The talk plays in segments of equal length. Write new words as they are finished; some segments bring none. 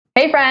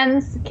Hey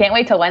friends, can't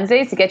wait till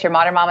Wednesdays to get your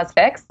Modern Mamas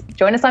fix?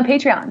 Join us on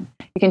Patreon.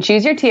 You can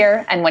choose your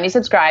tier, and when you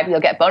subscribe, you'll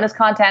get bonus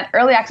content,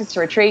 early access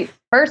to retreat,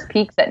 first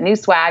peeks at new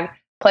swag,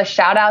 plus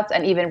shout outs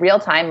and even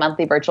real-time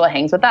monthly virtual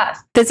hangs with us.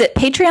 Visit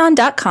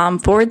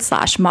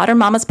patreon.com/Modern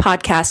Mamas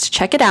Podcast to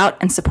check it out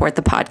and support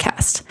the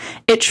podcast.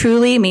 It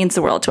truly means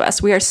the world to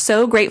us. We are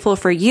so grateful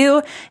for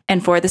you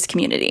and for this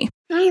community.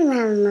 Hi,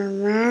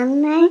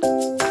 Mama.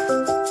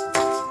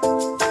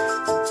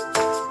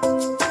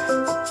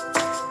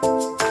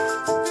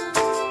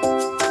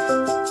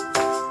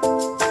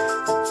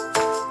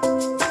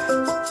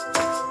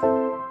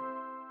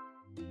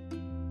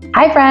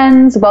 Hi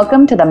friends,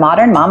 welcome to the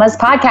Modern Mamas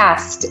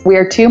Podcast. We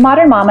are two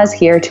modern mamas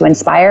here to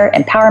inspire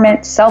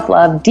empowerment,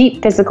 self-love,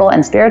 deep physical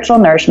and spiritual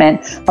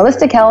nourishment,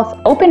 holistic health,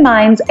 open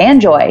minds,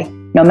 and joy,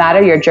 no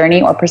matter your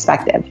journey or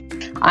perspective.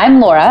 I'm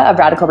Laura of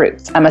Radical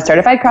Roots. I'm a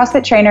certified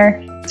CrossFit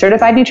trainer,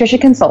 certified nutrition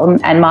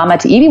consultant, and mama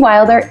to Evie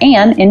Wilder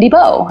and Indy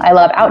Bo. I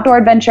love outdoor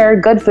adventure,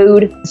 good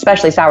food,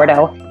 especially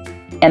sourdough,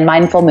 and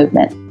mindful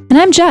movement. And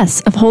I'm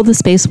Jess of Hold the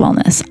Space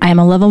Wellness. I am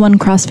a level 1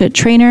 CrossFit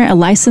trainer, a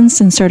licensed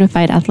and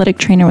certified athletic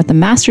trainer with a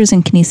master's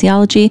in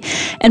kinesiology,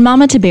 and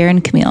mama to Bear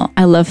and Camille.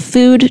 I love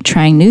food,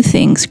 trying new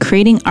things,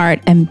 creating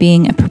art, and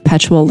being a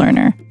perpetual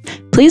learner.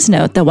 Please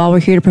note that while we're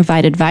here to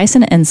provide advice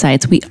and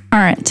insights, we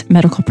aren't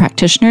medical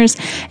practitioners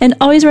and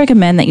always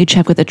recommend that you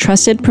check with a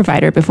trusted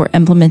provider before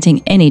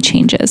implementing any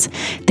changes.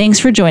 Thanks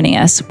for joining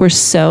us. We're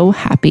so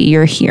happy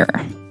you're here.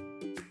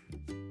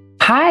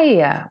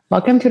 Hi,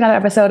 welcome to another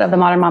episode of the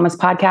Modern Mamas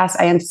Podcast.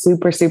 I am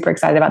super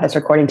excited about this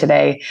recording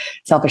today.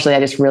 Selfishly, I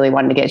just really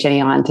wanted to get Ginny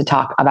on to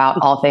talk about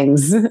all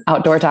things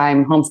outdoor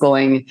time,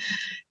 homeschooling,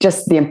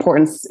 just the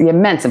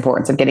immense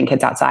importance of getting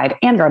kids outside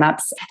and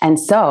grown-ups. And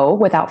so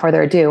without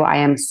further ado, I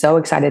am so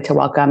excited to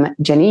welcome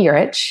Ginny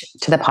Yurich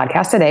to the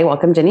podcast today.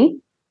 Welcome, Ginny.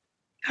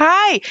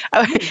 Hi.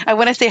 I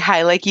want to say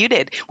hi like you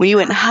did. When you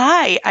went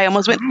hi, I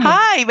almost went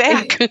hi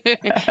back.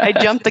 I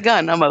jumped the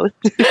gun almost.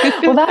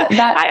 Well,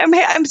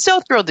 I'm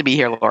so thrilled to be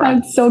here, Laura.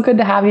 It's so good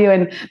to have you.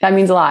 And that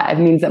means a lot. It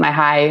means that my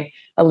hi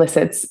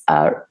elicits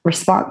a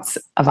response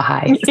of a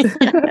hi.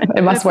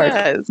 It must work.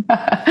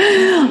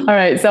 All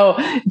right. So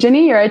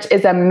Ginny Yurich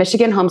is a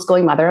Michigan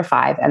homeschooling mother of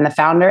 5 and the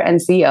founder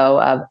and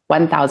CEO of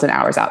 1,000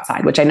 Hours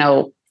Outside, which I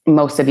know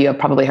most of you have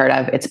probably heard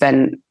of. It's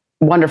been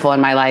wonderful in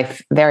my life,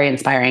 very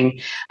inspiring.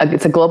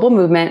 It's a global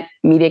movement,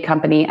 media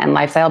company, and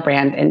lifestyle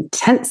brand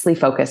intensely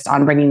focused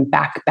on bringing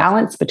back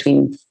balance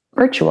between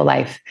virtual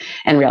life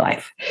and real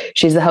life.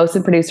 She's the host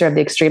and producer of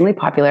the extremely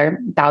popular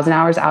 1,000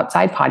 Hours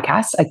Outside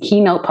podcast, a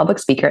keynote public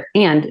speaker,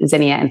 and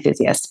Zinnia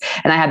enthusiast.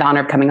 And I had the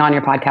honor of coming on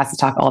your podcast to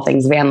talk all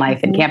things van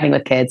life and camping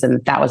with kids, and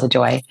that was a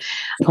joy.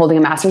 Holding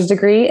a master's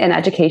degree in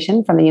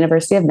education from the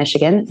University of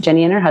Michigan,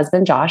 Ginny and her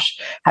husband, Josh,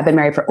 have been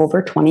married for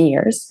over 20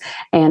 years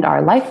and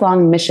are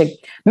lifelong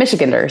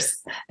Michiganders.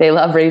 They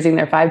love raising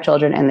their 5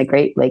 children in the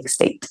Great Lakes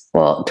state.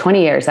 Well,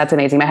 20 years, that's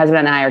amazing. My husband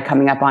and I are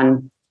coming up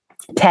on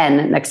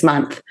 10 next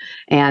month,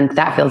 and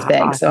that feels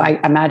big. Awesome. So I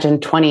imagine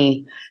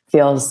 20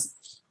 feels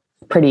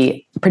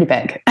pretty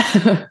big.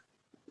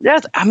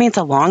 Yes, I mean, it's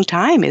a long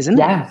time, isn't it?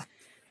 Yeah.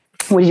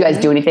 Did you guys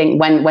do anything?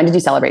 When did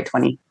you celebrate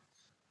 20?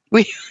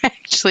 We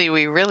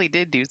really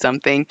did do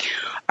something.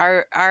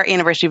 Our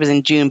anniversary was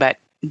in June, but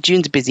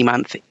June's a busy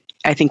month,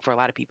 I think, for a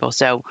lot of people.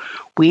 So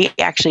we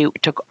actually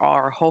took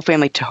our whole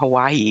family to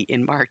Hawaii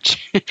in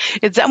March.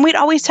 It's something we'd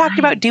always talked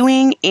about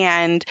doing.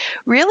 And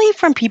really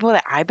from people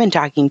that I've been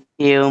talking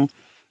to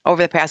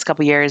over the past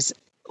couple of years,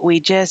 we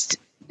just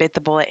bit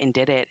the bullet and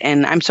did it.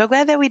 And I'm so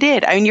glad that we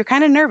did. I mean, you're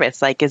kind of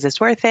nervous. Like, is this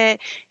worth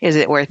it? Is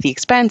it worth the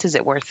expense? Is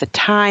it worth the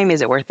time?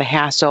 Is it worth the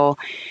hassle?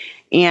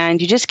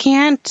 And you just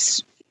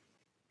can't,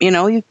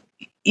 you'll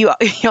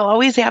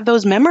always have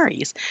those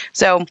memories.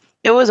 So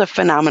it was a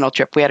phenomenal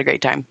trip. We had a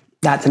great time.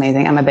 That's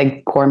amazing. I'm a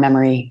big core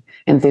memory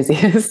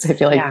enthusiast. I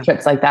feel like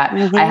trips like that.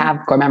 Mm-hmm. I have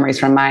core memories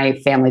from my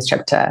family's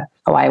trip to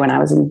Hawaii when I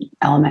was in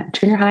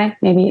junior high,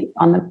 maybe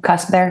on the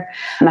cusp there.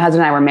 And my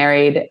husband and I were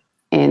married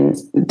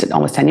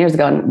almost 10 years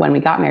ago. And when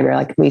we got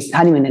married, we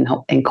honeymooned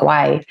in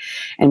Kauai,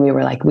 and we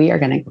were like, we are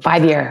going to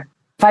 5-year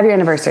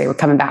anniversary. We're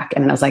coming back.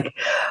 And then I was like,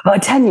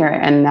 10-year.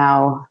 And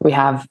now we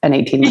have an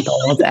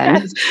 18-month-old.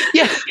 And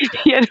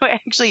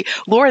actually,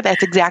 Laura,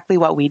 that's exactly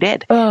what we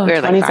did. We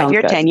were like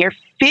 5-year, 10-year,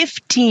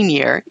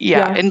 15-year.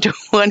 Yeah. And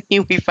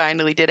 20, we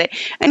finally did it.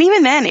 And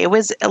even then it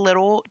was a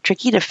little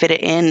tricky to fit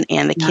it in.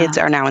 And the kids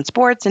are now in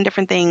sports and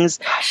different things,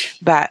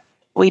 but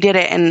we did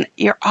it. And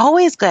you're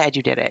always glad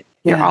you did it.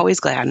 You're always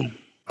glad.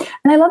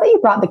 And I love that you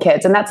brought the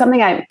kids. And that's something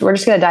we're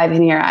just going to dive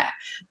in here.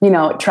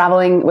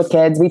 Traveling with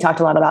kids, we talked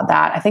a lot about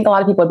that. I think a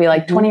lot of people would be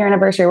like, 20-year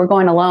anniversary, we're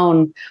going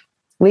alone,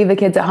 leave the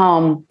kids at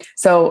home.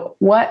 So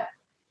what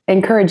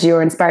encouraged you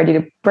or inspired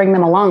you to bring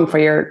them along for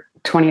your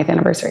 20th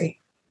anniversary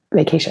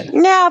vacation?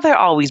 Now there'll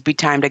always be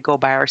time to go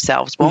by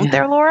ourselves, won't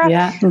there, Laura?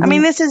 Yeah. Mm-hmm. I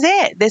mean, this is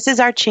it. This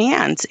is our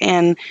chance.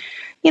 And,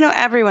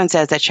 everyone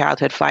says that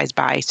childhood flies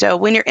by. So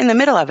when you're in the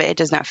middle of it, it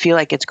does not feel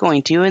like it's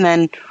going to. And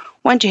then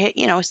once you hit,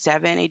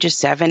 ages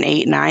 7,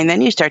 8, 9,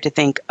 then you start to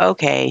think,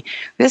 okay,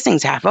 this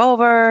thing's half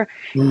over.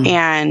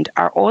 And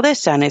our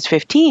oldest son is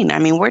 15. I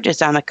mean, we're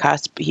just on the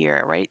cusp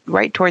here,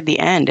 right toward the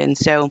end. And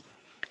so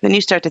then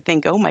you start to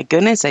think, oh my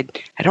goodness, I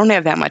don't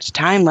have that much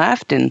time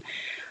left. And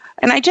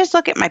I just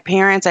look at my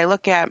parents. I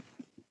look at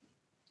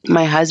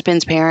my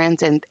husband's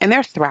parents, and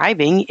they're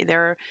thriving.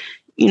 They're,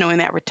 in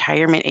that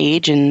retirement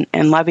age and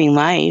loving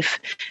life.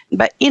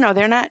 But,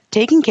 they're not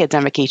taking kids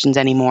on vacations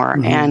anymore.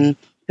 And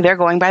they're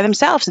going by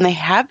themselves, and they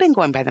have been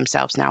going by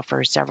themselves now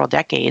for several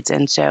decades.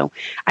 And so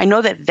I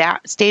know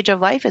that stage of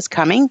life is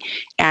coming,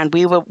 and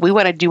we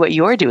want to do what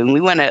you're doing.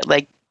 We want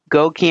to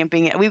go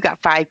camping. We've got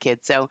 5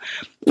 kids. So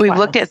we've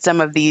looked at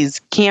some of these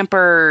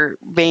camper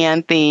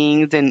van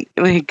things, and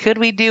could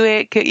we do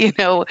it?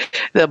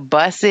 The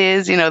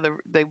buses,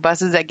 the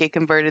buses that get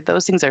converted,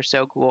 those things are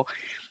so cool.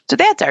 So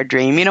that's our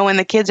dream. When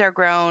the kids are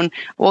grown,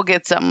 we'll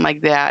get something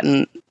like that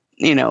and,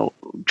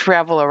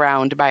 travel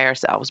around by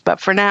ourselves.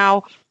 But for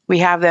now, we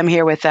have them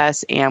here with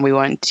us, and we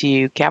want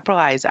to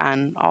capitalize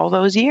on all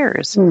those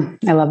years.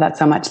 I love that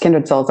so much.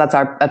 Kindred souls. That's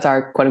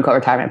our quote unquote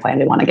retirement plan.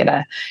 We want to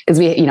get because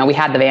we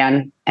had the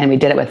van and we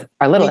did it with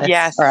our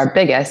littlest or our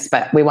biggest,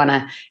 but we want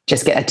to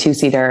just get a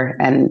 2-seater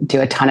and do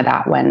a ton of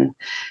that when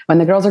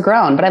the girls are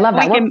grown. But I love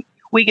that.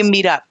 We can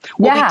meet up.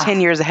 We'll be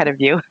 10 years ahead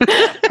of you.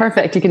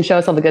 Perfect. You can show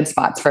us all the good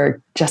spots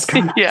for just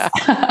grown-ups. Yeah.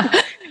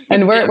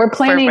 And we're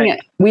planning,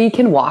 perfect. We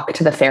can walk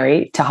to the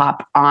ferry to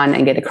hop on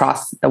and get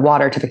across the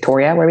water to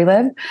Victoria, where we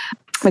live,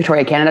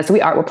 Victoria, Canada. So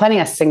we're planning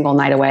a single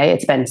night away.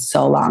 It's been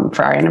so long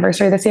for our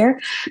anniversary this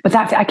year, but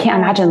I can't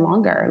imagine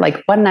longer,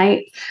 one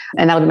night,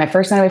 and that'll be my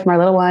first night away from our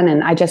little one.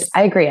 And I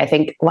agree. I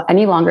think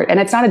any longer, and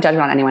it's not a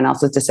judgment on anyone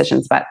else's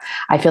decisions, but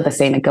I feel the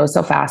same. It goes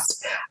so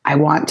fast. I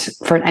want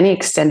for any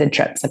extended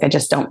trips. I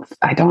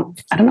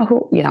don't know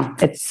who,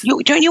 it's.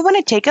 Don't you want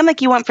to take them?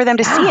 You want for them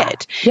to see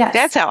it. Yes.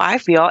 That's how I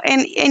feel.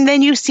 And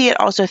then you see it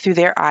also through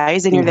their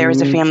eyes, and you're there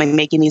as a family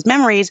making these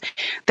memories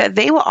that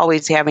they will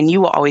always have and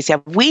you will always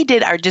have. We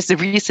did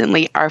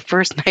recently our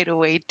first night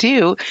away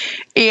too.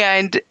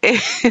 And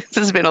this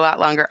has been a lot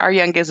longer. Our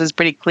youngest is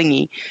pretty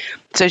clingy.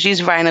 So she's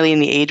finally in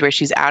the age where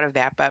she's out of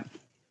that. But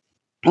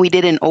we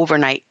did an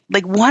overnight,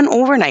 one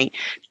overnight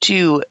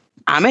to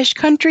Amish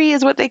country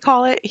is what they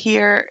call it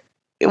here.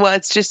 Well,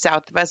 it's just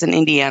south of us in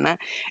Indiana.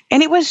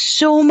 And it was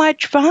so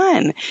much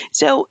fun.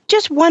 So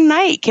just one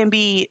night can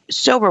be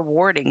so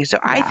rewarding. So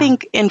I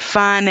think in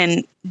fun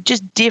and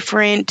just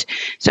different.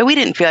 So we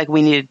didn't feel like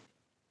we needed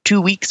 2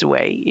 weeks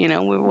away.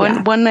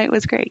 One night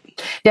was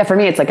great. Yeah. For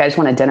me, it's I just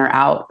want to dinner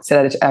out, sit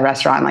at a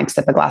restaurant,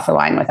 sip a glass of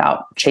wine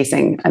without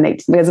chasing. And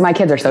because my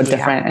kids are so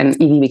different,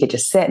 and Evie, we could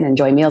just sit and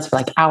enjoy meals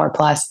for hour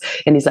plus.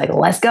 And he's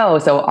let's go.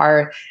 So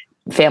our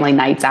family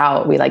nights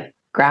out, we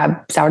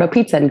grab sourdough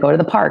pizza and go to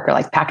the park,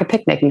 or pack a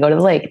picnic and go to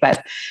the lake.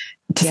 But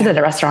to sit at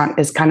a restaurant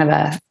is kind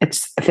of it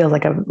feels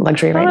like a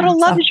luxury right now. A little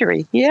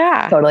luxury.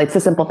 Yeah. Totally. It's the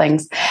simple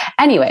things.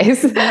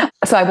 Anyways,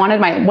 so I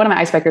wanted one of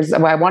my icebreakers,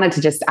 I wanted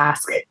to just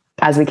ask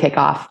as we kick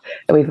off,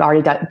 that we've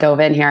already dove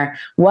in here.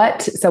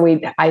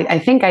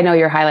 I think I know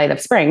your highlight of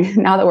spring.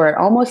 Now that we're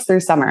almost through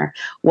summer,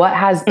 what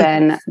has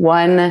been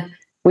one,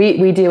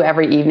 we do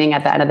every evening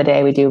at the end of the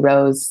day, we do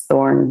rose,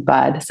 thorn,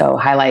 bud. So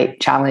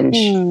highlight, challenge,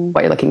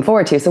 what you're looking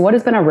forward to. So what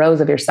has been a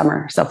rose of your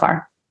summer so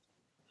far?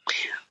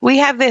 We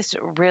have this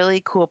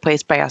really cool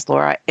place by us,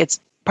 Laura. It's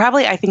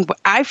probably, I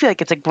feel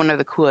like it's one of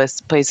the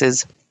coolest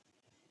places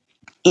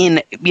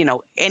in,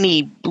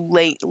 any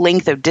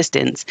length of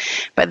distance.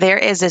 But there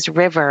is this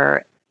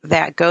river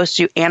that goes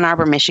through Ann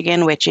Arbor,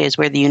 Michigan, which is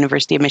where the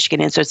University of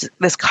Michigan is. So it's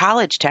this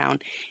college town,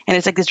 and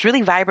it's this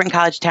really vibrant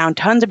college town,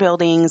 tons of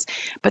buildings,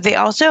 but they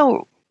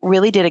also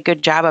really did a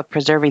good job of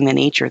preserving the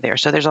nature there.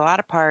 So there's a lot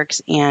of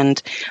parks, and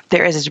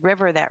there is this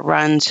river that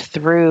runs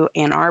through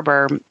Ann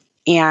Arbor.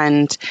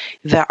 And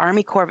the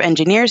Army Corps of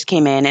Engineers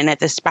came in, and at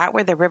the spot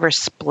where the river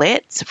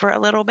splits for a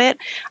little bit,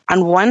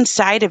 on one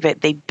side of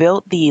it, they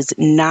built these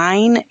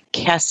 9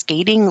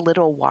 cascading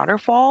little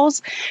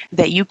waterfalls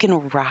that you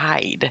can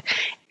ride.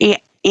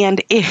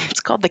 And it's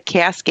called the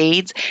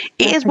Cascades.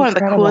 It is one of the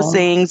coolest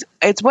things.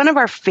 It's one of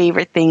our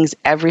favorite things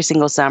every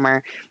single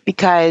summer,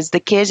 because the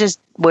kids just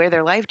wear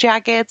their life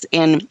jackets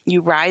and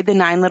you ride the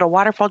 9 little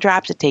waterfall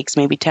drops. It takes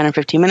maybe 10 or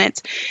 15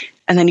 minutes.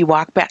 And then you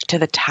walk back to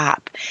the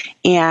top,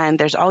 and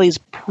there's all these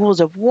pools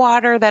of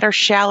water that are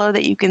shallow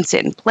that you can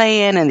sit and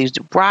play in, and these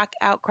rock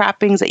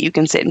outcroppings that you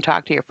can sit and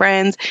talk to your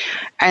friends.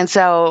 And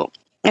so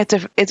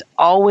it's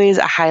always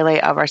a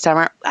highlight of our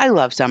summer. I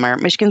love summer.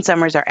 Michigan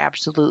summers are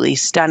absolutely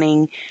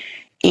stunning,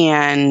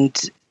 and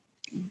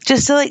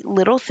just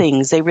little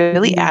things, they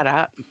really add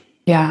up.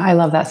 Yeah, I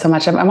love that so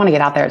much. I want to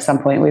get out there at some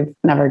point. We've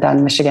never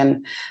done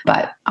Michigan,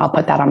 but I'll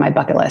put that on my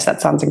bucket list.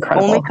 That sounds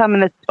incredible.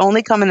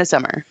 Only come in the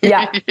summer.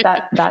 Yeah,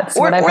 that's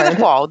or, what I've or heard. The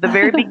fall, the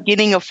very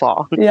beginning of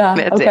fall. Yeah,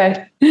 that's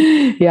okay.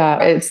 Yeah,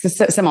 it's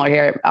similar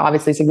here.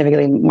 Obviously,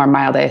 significantly more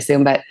mild, I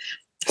assume. But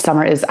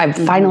summer is. I've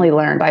finally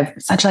learned. I'm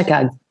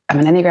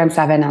an Enneagram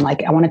 7. I'm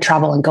I want to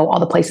travel and go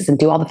all the places and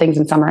do all the things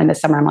in summer. And this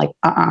summer, I'm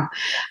I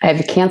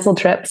have canceled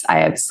trips. I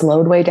have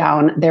slowed way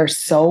down. There's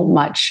so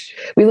much.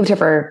 We lived here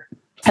for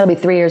it'll be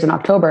 3 years in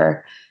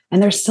October.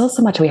 And there's still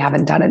so much we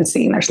haven't done and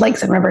seen. There's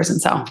lakes and rivers. And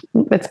so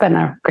it's been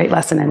a great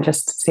lesson in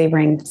just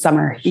savoring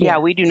summer here. Yeah,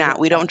 we do not.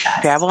 We don't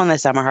travel in the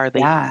summer hardly.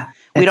 Yeah.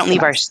 We don't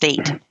leave our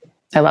state.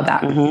 I love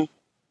that. Mm-hmm.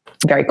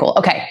 Very cool.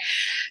 Okay.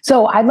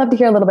 So I'd love to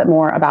hear a little bit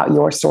more about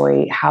your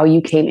story, how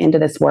you came into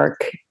this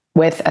work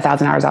with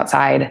 1,000 Hours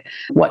Outside,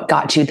 what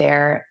got you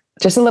there.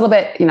 Just a little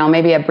bit,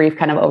 maybe a brief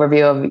kind of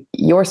overview of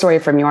your story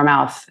from your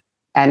mouth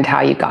and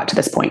how you got to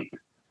this point.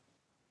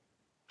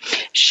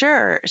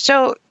 Sure.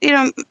 So,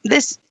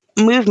 this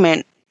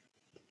movement,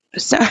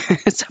 so,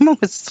 someone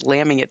was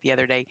slamming it the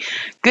other day.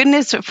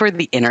 Goodness for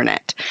the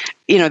internet.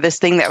 This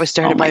thing that was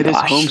started by this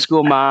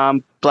homeschool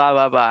mom, blah,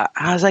 blah, blah.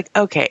 I was like,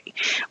 okay,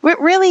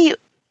 really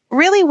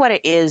what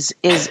it is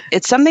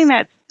it's something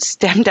that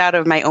stemmed out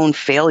of my own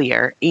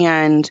failure.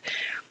 And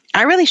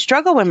I really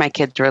struggled when my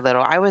kids were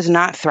little. I was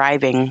not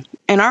thriving.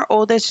 And our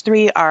oldest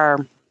three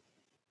are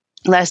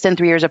less than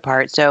 3 years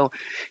apart. So,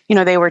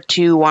 they were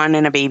 2, 1,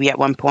 and a baby at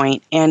one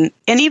point. And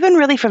even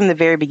really from the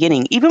very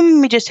beginning, even when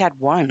we just had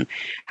one,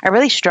 I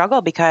really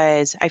struggled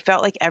because I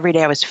felt like every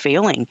day I was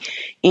failing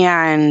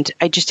and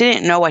I just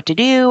didn't know what to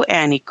do.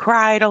 And he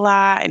cried a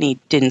lot and he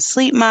didn't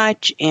sleep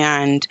much.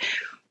 And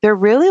they're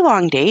really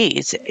long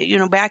days,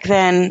 back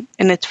then.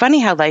 And it's funny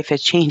how life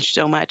has changed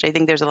so much. I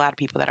think there's a lot of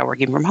people that are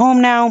working from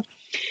home now,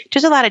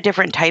 just a lot of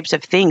different types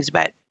of things.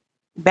 But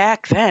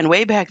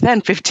way back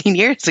then, 15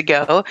 years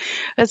ago,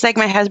 it's like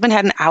my husband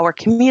had an hour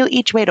commute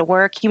each way to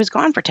work. He was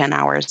gone for 10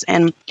 hours.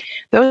 And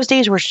those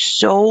days were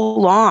so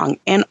long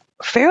and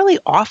fairly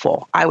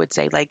awful, I would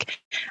say. Like,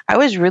 I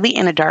was really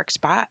in a dark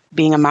spot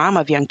being a mom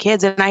of young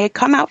kids. And I had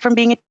come out from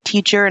being a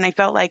teacher and I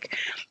felt like,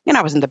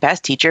 I wasn't the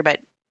best teacher, but,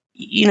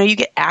 you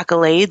get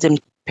accolades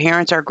and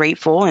parents are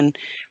grateful and,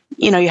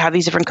 you have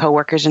these different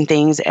coworkers and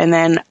things. And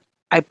then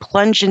I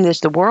plunged into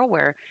the world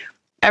where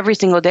every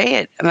single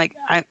day,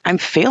 I'm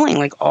failing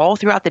like all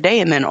throughout the day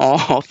and then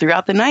all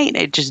throughout the night.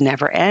 It just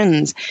never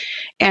ends.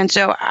 And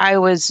so I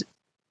was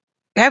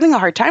having a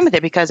hard time with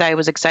it because I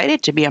was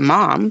excited to be a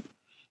mom,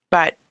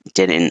 but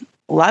didn't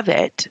love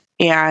it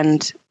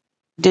and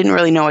didn't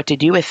really know what to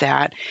do with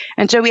that.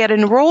 And so we had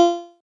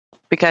enrolled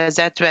because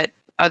that's what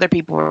other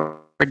people were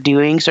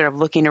doing, sort of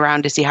looking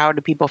around to see how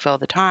do people fill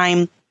the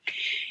time.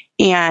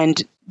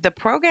 And the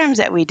programs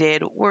that we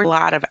did were a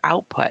lot of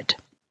output.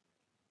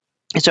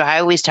 So I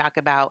always talk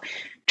about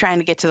trying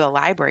to get to the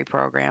library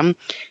program.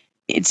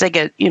 It's like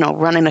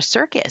running a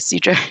circus.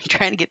 You're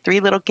trying to get 3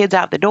 little kids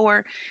out the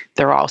door.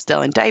 They're all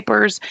still in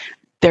diapers.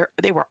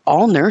 They were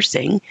all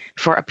nursing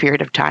for a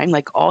period of time,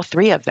 like all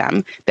 3 of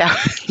them.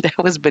 That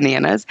was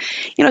bananas.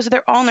 So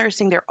they're all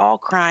nursing. They're all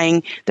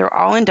crying. They're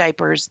all in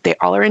diapers. They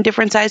all are in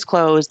different size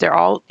clothes. They're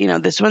all,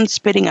 this one's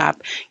spitting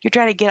up. You're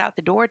trying to get out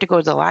the door to go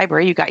to the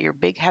library. You got your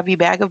big heavy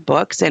bag of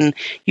books and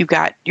you've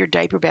got your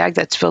diaper bag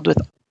that's filled with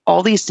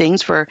all these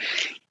things for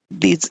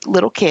these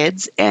little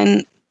kids.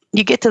 And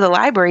you get to the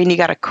library and you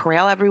got to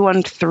corral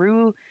everyone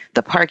through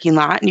the parking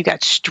lot and you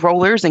got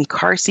strollers and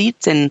car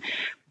seats and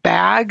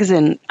bags.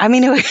 And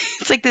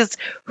it's like this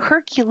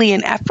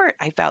Herculean effort,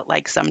 I felt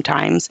like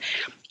sometimes.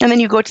 And then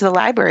you go to the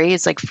library,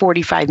 it's like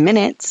 45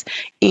 minutes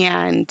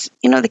and,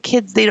 the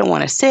kids, they don't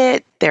want to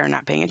sit. They're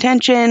not paying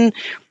attention.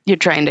 You're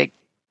trying to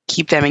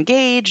keep them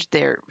engaged.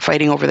 They're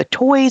fighting over the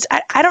toys.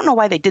 I don't know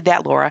why they did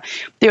that, Laura.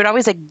 They would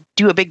always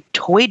do a big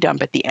toy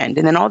dump at the end.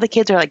 And then all the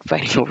kids are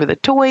fighting over the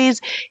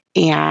toys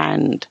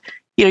and,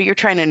 you're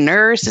trying to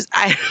nurse.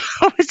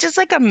 It's just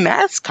like a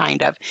mess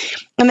kind of.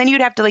 And then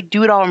you'd have to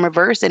do it all in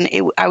reverse. And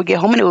I would get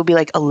home and it would be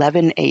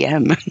 11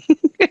 a.m.,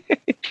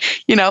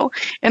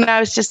 and I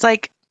was just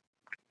like,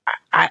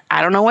 I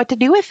don't know what to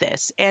do with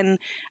this. And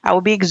I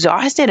will be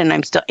exhausted and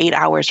I'm still 8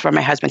 hours from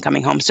my husband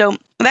coming home. So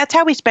that's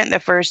how we spent the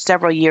first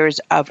several years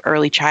of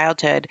early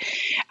childhood.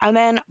 And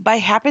then by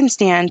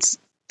happenstance,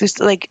 this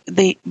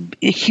the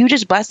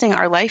hugest blessing,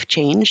 our life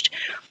changed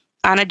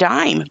on a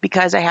dime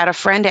because I had a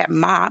friend at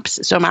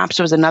MOPS. So MOPS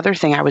was another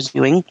thing I was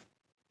doing.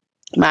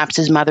 MOPS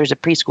is Mothers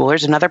of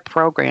Preschoolers, another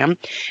program.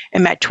 I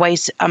met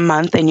twice a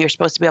month and you're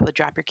supposed to be able to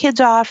drop your kids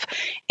off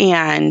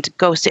and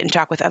go sit and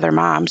talk with other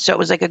moms. So it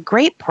was a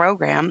great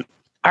program.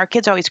 Our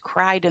kids always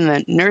cried in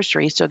the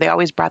nursery, so they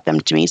always brought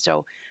them to me.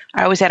 So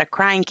I always had a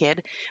crying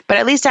kid. But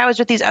at least I was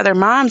with these other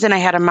moms and I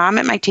had a mom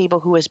at my table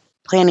who was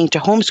planning to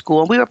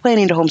homeschool. We were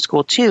planning to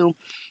homeschool too.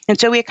 And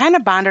so we had kind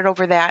of bonded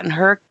over that, and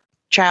her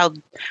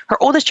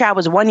oldest child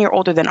was 1 year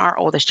older than our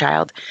oldest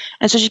child.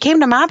 And so she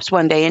came to MOPS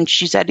one day and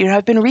she said,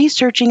 I've been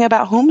researching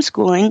about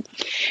homeschooling.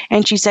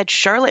 And she said,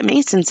 Charlotte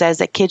Mason says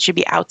that kids should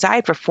be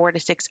outside for 4 to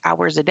 6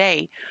 hours a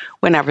day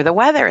whenever the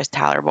weather is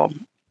tolerable.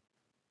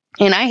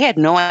 And I had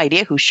no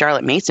idea who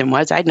Charlotte Mason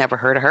was. I'd never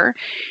heard of her.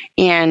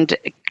 And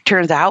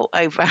turns out,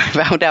 I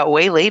found out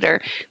way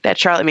later that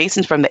Charlotte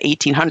Mason's from the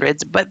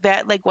 1800s, but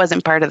that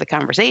wasn't part of the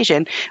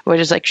conversation. It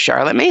was just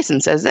Charlotte Mason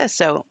says this.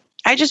 So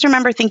I just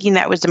remember thinking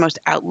that was the most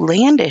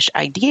outlandish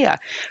idea,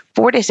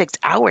 4 to 6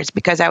 hours,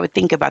 because I would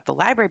think about the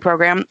library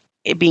program,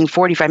 it being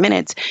 45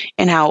 minutes,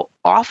 and how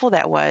awful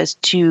that was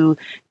to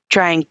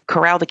try and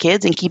corral the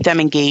kids and keep them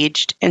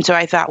engaged. And so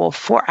I thought, well,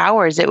 4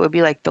 hours, it would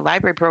be like the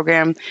library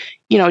program,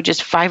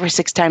 just 5 or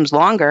 6 times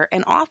longer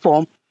and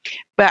awful.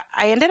 But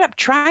I ended up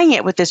trying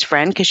it with this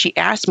friend because she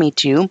asked me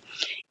to,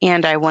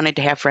 and I wanted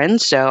to have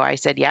friends. So I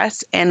said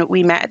yes. And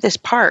we met at this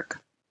park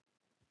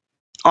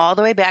all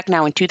the way back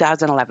now in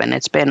 2011.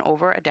 It's been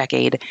over a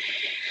decade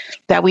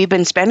that we've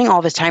been spending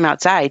all this time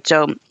outside.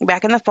 So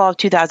back in the fall of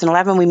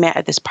 2011, we met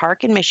at this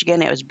park in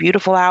Michigan. It was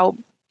beautiful out.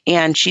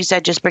 And she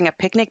said, just bring a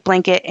picnic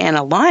blanket and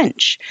a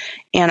lunch.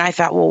 And I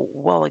thought,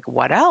 well, like,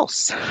 what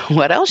else?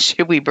 What else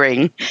should we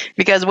bring?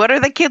 Because what are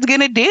the kids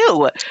going to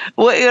do?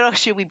 Well,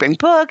 should we bring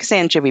books,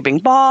 and should we bring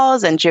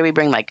balls, and should we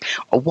bring like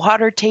a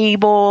water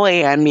table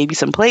and maybe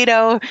some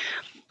Play-Doh?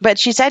 But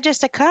she said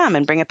just to come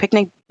and bring a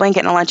picnic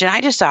blanket and a lunch. And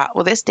I just thought,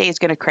 well, this day is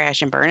going to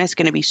crash and burn. It's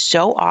going to be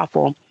so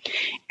awful.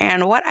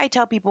 And what I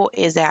tell people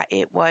is that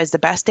it was the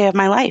best day of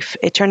my life.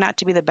 It turned out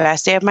to be the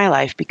best day of my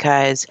life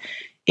because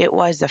it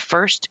was the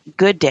first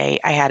good day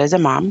I had as a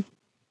mom.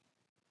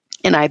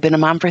 And I've been a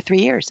mom for 3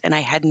 years, and I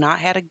had not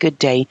had a good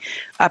day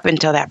up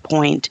until that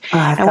point.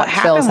 And what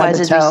happened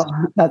was,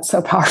 that's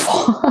so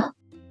powerful.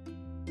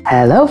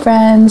 Hello,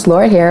 friends.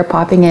 Laura here,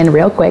 popping in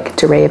real quick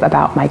to rave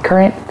about my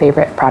current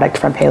favorite product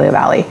from Paleo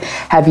Valley.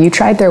 Have you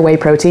tried their whey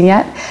protein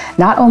yet?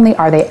 Not only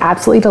are they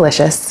absolutely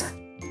delicious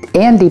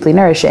and deeply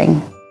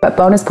nourishing, but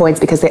bonus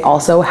points because they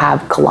also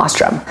have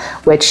colostrum,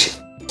 which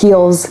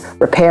heals,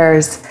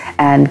 repairs,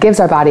 and gives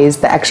our bodies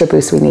the extra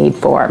boost we need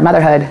for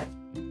motherhood,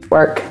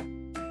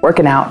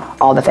 working out,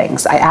 all the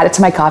things. I add it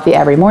to my coffee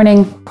every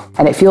morning,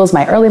 and it fuels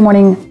my early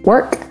morning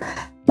work,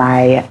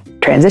 my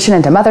transition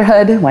into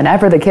motherhood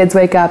whenever the kids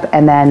wake up,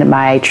 and then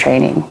my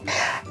training.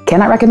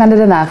 Cannot recommend it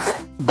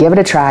enough. Give it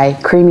a try.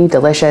 Creamy,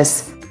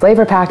 delicious,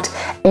 flavor-packed,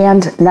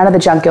 and none of the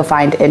junk you'll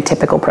find in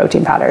typical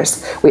protein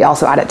powders. We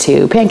also add it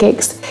to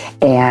pancakes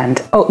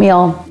and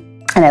oatmeal,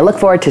 and I look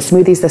forward to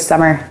smoothies this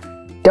summer.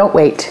 Don't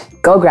wait.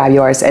 Go grab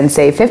yours and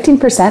save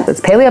 15%.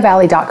 That's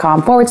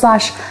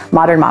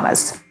paleovalley.com/modern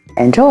mamas.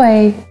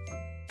 Enjoy.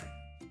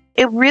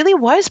 It really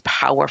was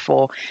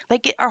powerful.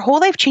 Like our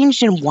whole life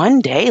changed in one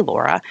day,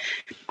 Laura.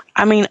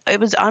 I mean, it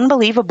was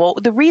unbelievable.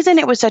 The reason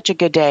it was such a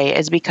good day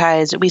is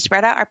because we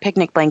spread out our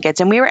picnic blankets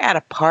and we were at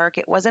a park.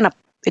 It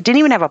didn't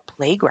even have a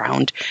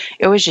playground.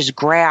 It was just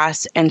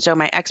grass. And so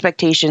my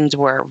expectations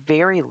were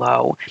very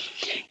low.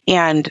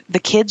 And the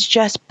kids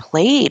just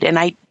played. And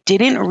I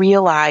didn't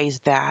realize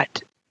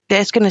that.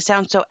 That's going to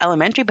sound so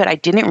elementary, but I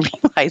didn't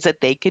realize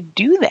that they could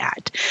do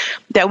that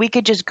we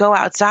could just go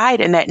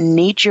outside and that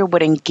nature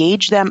would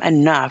engage them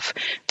enough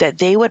that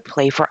they would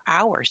play for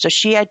hours. So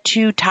she had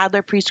 2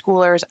 toddler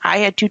preschoolers. I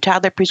had 2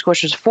 toddler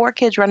preschoolers. There's 4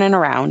 kids running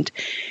around.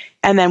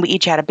 And then we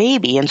each had a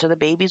baby. And so the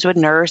babies would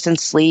nurse and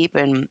sleep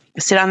and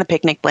sit on the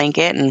picnic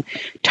blanket and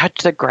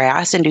touch the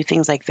grass and do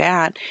things like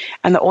that.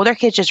 And the older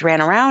kids just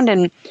ran around.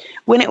 And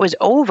when it was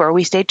over,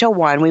 we stayed till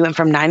 1. We went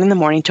from 9 in the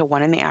morning till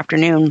 1 in the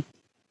afternoon.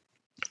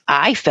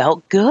 I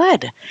felt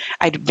good.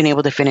 I'd been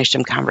able to finish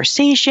some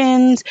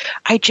conversations.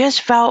 I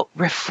just felt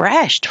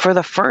refreshed for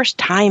the first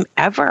time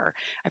ever.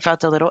 I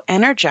felt a little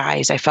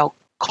energized. I felt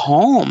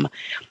calm.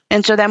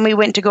 And so then we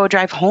went to go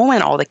drive home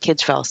and all the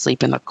kids fell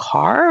asleep in the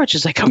car, which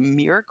is like a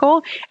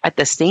miracle at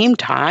the same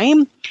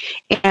time.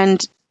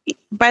 And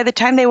by the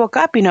time they woke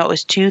up, it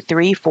was 2,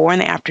 3, 4 in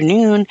the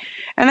afternoon.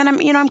 And then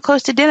I'm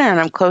close to dinner and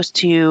I'm close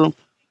to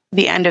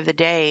the end of the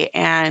day.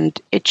 And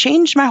it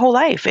changed my whole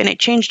life, and it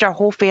changed our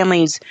whole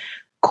family's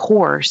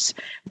course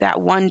that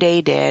one day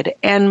did.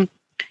 And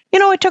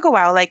it took a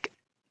while. Like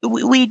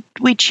we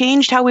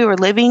changed how we were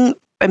living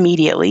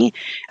immediately.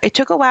 It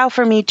took a while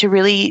for me to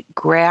really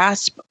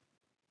grasp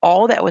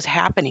all that was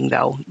happening,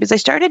 though, because I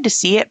started to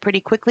see it pretty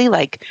quickly.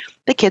 Like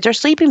the kids are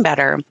sleeping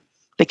better,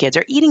 the kids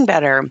are eating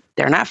better,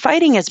 they're not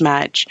fighting as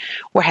much,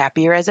 we're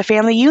happier as a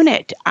family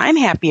unit, I'm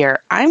happier,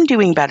 I'm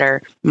doing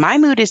better, my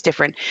mood is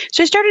different.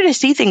 So I started to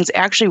see things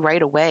actually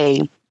right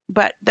away.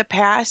 But the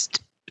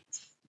past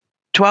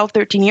 12,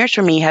 13 years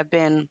for me have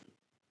been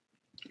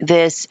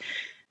this,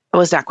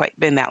 well, it's not quite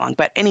been that long,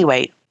 but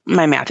anyway,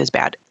 my math is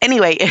bad.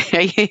 Anyway,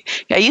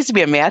 I used to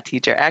be a math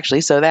teacher,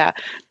 actually, so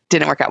that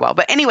didn't work out well.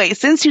 But anyway,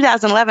 since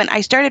 2011,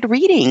 I started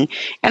reading,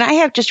 and I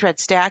have just read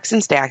stacks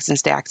and stacks and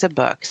stacks of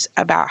books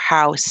about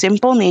how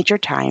simple nature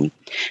time.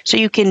 So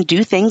you can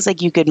do things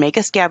like you could make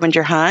a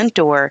scavenger hunt,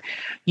 or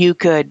you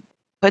could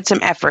put some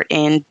effort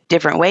in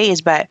different ways.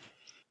 But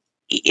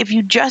if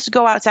you just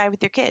go outside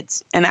with your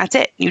kids and that's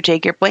it, you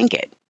take your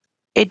blanket,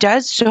 it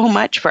does so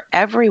much for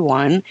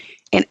everyone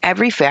in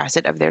every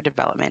facet of their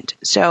development.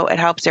 So it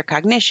helps their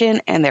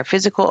cognition and their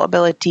physical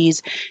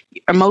abilities,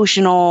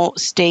 emotional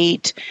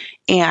state,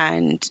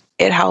 and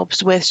it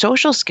helps with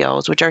social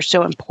skills, which are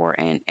so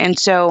important. And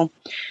so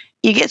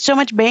you get so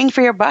much bang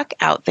for your buck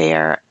out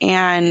there.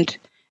 And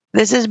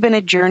this has been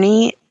a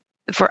journey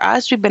for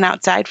us. We've been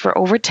outside for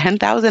over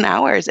 10,000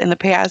 hours in the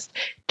past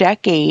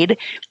decade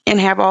and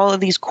have all of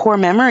these core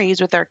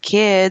memories with our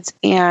kids.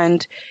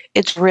 And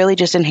it's really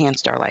just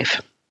enhanced our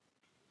life.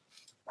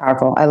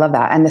 Powerful. I love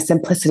that. And the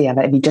simplicity of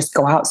it. If you just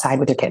go outside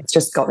with your kids,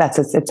 just go. That's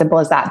as simple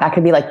as that. That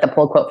could be like the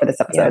pull quote for this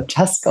episode. Yeah.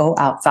 Just go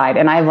outside.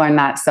 And I've learned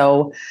that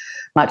so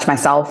much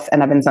myself.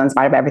 And I've been so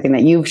inspired by everything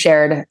that you've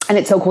shared. And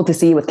it's so cool to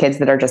see with kids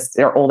that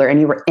they're older and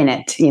you were in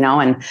it,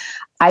 and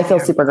I feel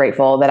super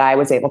grateful that I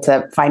was able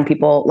to find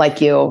people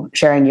like you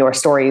sharing your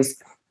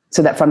stories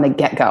so that from the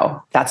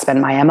get-go, that's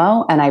been my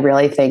MO. And I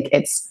really think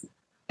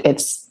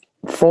it's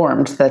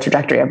formed the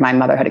trajectory of my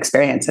motherhood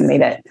experience and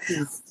made it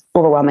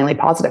overwhelmingly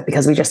positive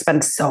because we just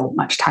spend so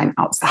much time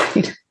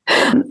outside.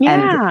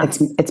 And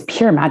it's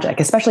pure magic,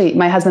 especially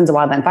my husband's a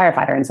wildland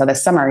firefighter. And so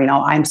this summer,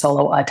 I'm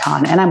solo a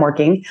ton and I'm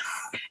working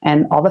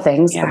and all the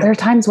things. But there are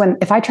times when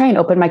if I try and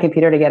open my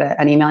computer to get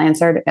an email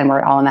answered and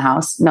we're all in the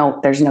house, no,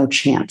 there's no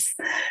chance.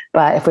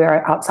 But if we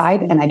are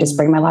outside and I just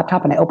bring my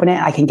laptop and I open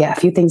it, I can get a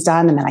few things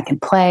done and then I can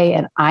play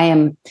and I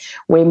am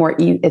way more,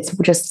 it's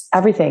just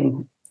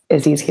everything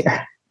is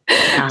easier.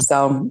 Yeah.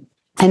 So,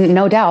 and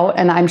no doubt,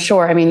 and I'm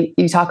sure,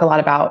 you talk a lot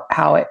about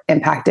how it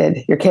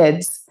impacted your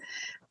kids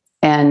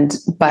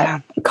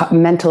but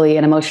mentally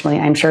and emotionally,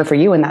 I'm sure for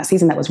you in that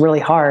season, that was really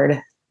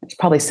hard. There's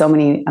probably so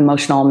many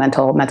emotional,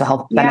 mental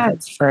health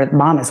benefits for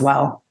mom as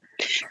well.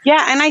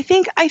 Yeah. And I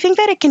think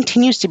that it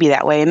continues to be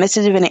that way. And this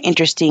has been an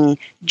interesting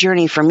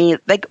journey for me.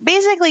 Like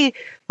basically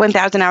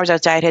 1,000 Hours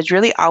Outside has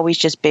really always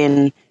just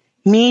been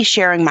me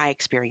sharing my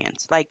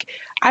experience. Like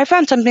I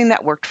found something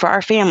that worked for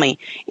our family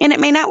and it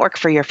may not work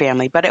for your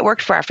family, but it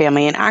worked for our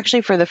family. And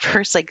actually for the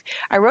first,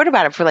 I wrote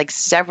about it for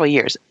several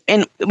years.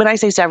 And when I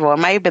say several, it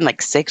might have been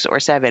 6 or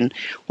 7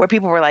 where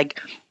people were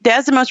like,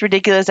 that's the most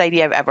ridiculous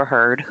idea I've ever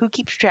heard. Who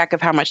keeps track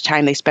of how much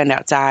time they spend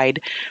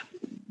outside?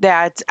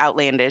 That's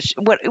outlandish,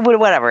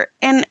 whatever.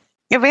 And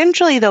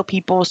eventually though,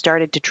 people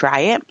started to try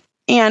it.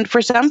 And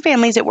for some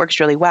families, it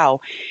works really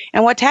well.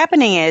 And what's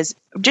happening is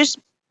just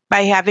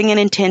by having an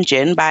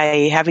intention,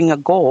 by having a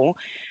goal,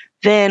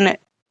 then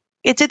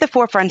it's at the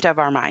forefront of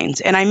our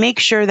minds. And I make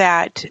sure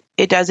that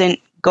it doesn't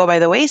go by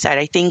the wayside.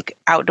 I think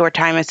outdoor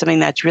time is something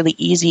that's really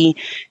easy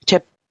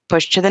to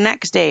push to the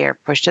next day or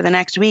push to the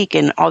next week.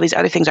 And all these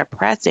other things are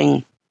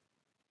pressing.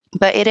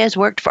 But it has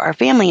worked for our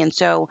family. And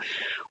so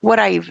what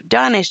I've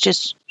done is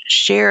just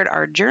shared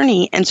our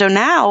journey. And so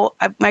now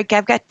I've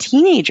got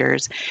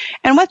teenagers.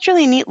 And what's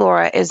really neat,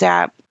 Laura, is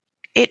that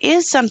it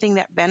is something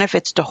that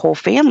benefits the whole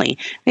family.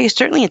 Because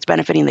certainly it's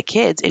benefiting the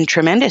kids in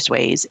tremendous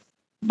ways.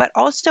 But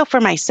also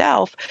for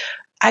myself,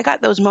 I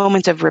got those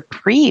moments of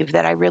reprieve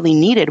that I really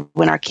needed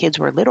when our kids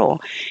were little.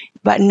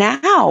 But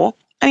now,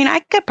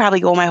 I could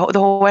probably go the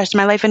whole rest of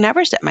my life and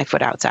never set my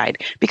foot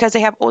outside because they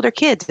have older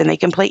kids and they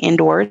can play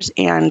indoors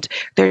and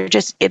they're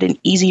just at an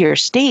easier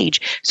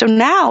stage. So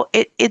now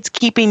it's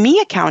keeping me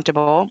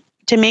accountable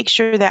to make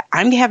sure that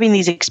I'm having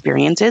these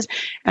experiences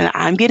and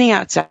I'm getting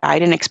outside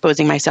and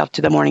exposing myself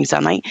to the morning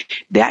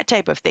sunlight, that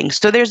type of thing.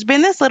 So there's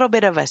been this little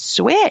bit of a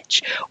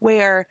switch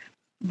where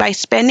by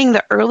spending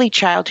the early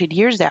childhood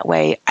years that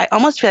way, I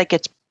almost feel like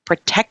it's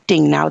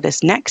protecting now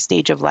this next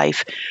stage of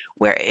life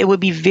where it would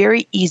be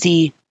very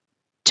easy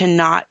to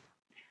not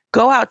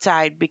go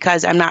outside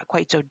because I'm not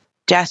quite so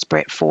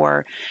desperate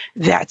for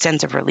that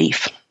sense of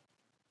relief,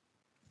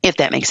 if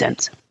that makes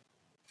sense.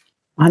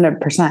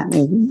 100%.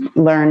 You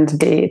learned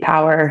the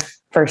power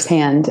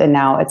firsthand, and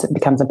now it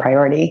becomes a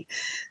priority.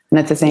 And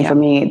it's the same for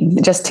me.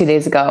 Just 2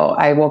 days ago,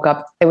 I woke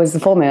up, it was the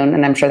full moon,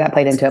 and I'm sure that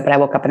played into it, but I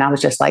woke up and I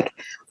was just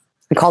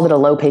we called it a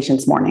low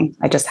patience morning.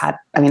 I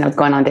was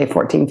going on day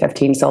 14,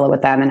 15 solo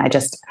with them. And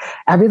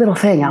every little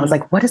thing, I was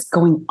like, what is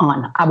going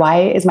on?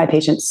 Why is my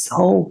patience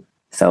so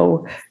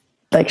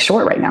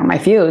short right now, my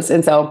fuse?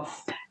 And so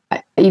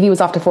Evie was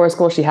off to forest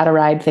school. She had a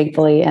ride,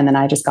 thankfully. And then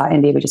I just got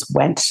Indy. We just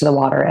went to the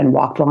water and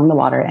walked along the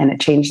water, and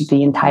it changed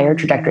the entire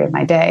trajectory of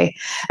my day.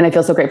 And I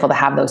feel so grateful to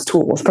have those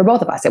tools for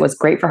both of us. It was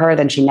great for her.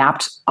 Then she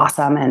napped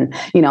awesome. And,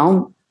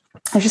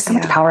 there's just so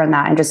much power in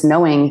that. And just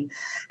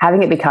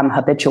having it become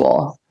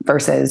habitual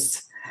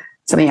versus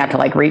something you have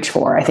to reach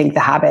for. I think the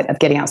habit of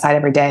getting outside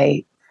every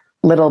day,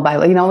 little by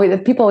little,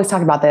 people always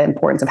talk about the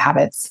importance of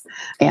habits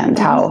and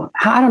how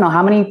I don't know,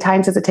 how many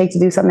times does it take to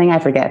do something? I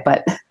forget,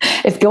 but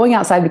if going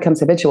outside becomes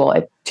habitual,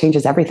 it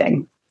changes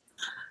everything.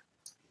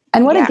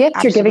 And what a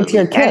gift you're giving to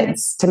your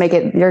kids to make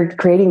it, you're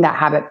creating that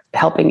habit,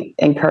 helping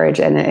encourage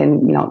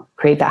and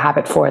create that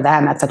habit for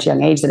them at such a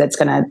young age that it's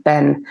going to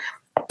then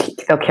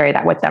they'll carry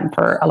that with them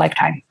for a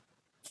lifetime.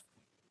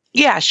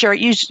 Yeah, sure.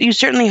 You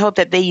certainly hope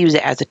that they use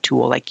it as a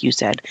tool, like you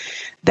said,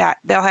 that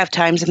they'll have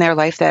times in their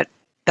life that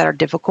are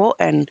difficult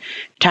and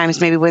times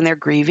maybe when they're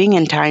grieving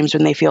and times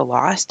when they feel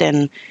lost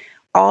and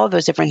all of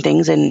those different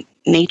things. And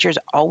nature's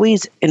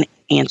always an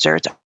answer.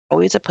 It's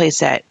always a place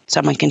that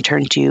someone can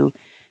turn to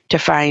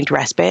find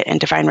respite and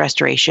to find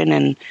restoration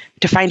and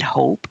to find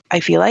hope,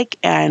 I feel like.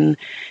 And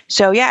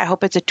so, I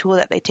hope it's a tool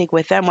that they take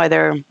with them,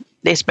 whether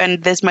they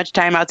spend this much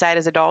time outside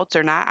as adults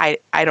or not.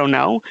 I don't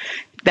know.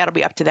 That'll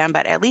be up to them,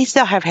 but at least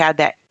they'll have had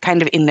that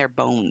kind of in their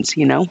bones,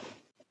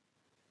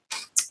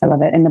 I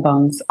love it. In the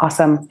bones.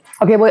 Awesome.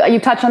 Okay. Well,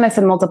 you've touched on this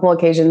in multiple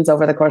occasions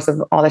over the course of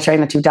all the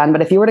sharing that you've done,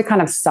 but if you were to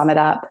kind of sum it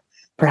up,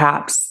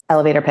 perhaps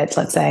elevator pitch,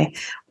 let's say,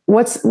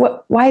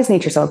 why is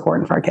nature so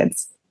important for our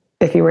kids?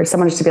 If you were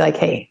someone just to be like,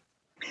 hey,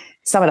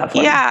 sum it up for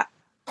me.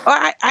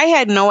 I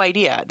had no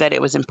idea that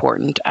it was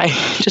important. I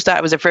just thought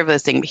it was a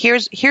frivolous thing. But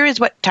here is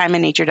what time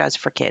in nature does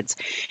for kids.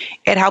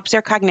 It helps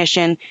their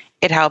cognition.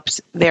 It helps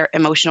their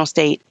emotional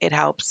state. It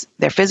helps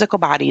their physical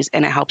bodies,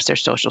 and it helps their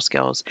social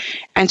skills.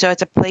 And so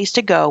it's a place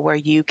to go where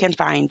you can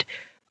find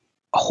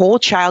whole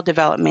child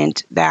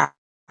development that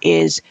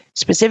is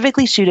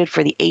specifically suited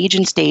for the age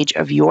and stage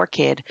of your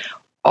kid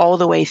all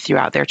the way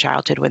throughout their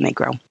childhood when they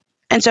grow.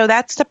 And so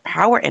that's the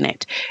power in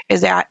it,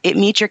 is that it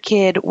meets your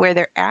kid where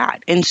they're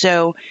at. And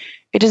so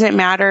it doesn't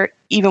matter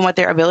even what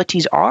their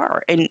abilities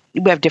are. And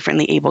we have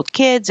differently abled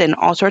kids and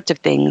all sorts of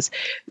things.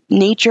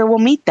 Nature will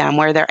meet them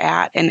where they're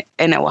at, and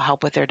it will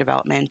help with their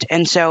development.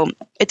 And so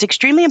it's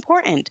extremely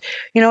important.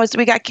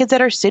 We got kids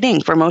that are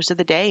sitting for most of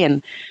the day,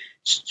 and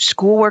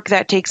schoolwork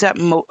that takes up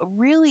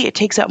it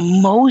takes up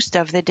most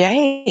of the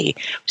day.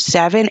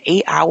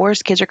 7-8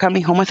 hours kids are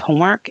coming home with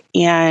homework,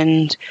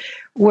 and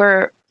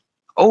we're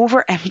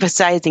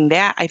overemphasizing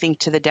that, I think,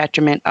 to the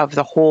detriment of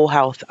the whole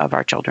health of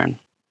our children.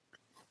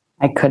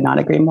 I could not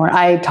agree more.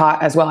 I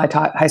taught as well. I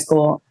taught high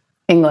school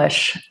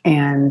English,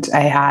 and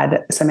I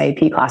had some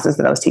AP classes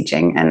that I was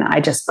teaching, and I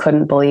just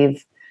couldn't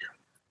believe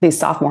these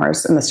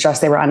sophomores and the stress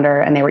they were under.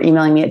 And they were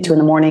emailing me at 2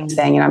 a.m.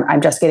 saying, I'm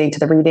just getting to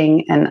the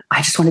reading, and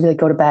I just want to be like,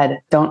 go to bed.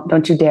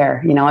 Don't you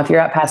dare. If you're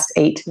up past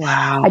 8,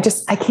 wow.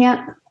 I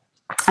can't.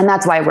 And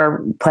that's why we're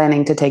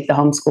planning to take the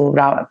homeschool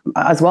route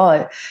as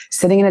well.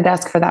 Sitting in a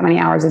desk for that many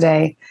hours a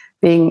day,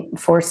 being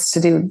forced to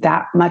do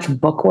that much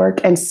book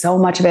work, and so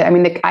much of it.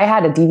 I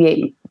had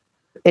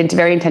to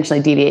very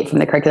intentionally deviate from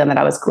the curriculum that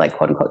I was like,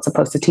 quote unquote,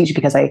 supposed to teach,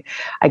 because I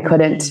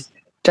couldn't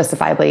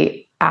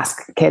justifiably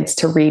ask kids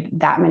to read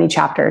that many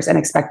chapters and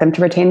expect them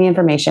to retain the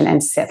information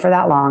and sit for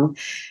that long.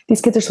 These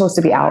kids are supposed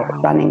to be out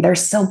running. They're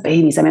still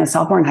babies. A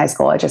sophomore in high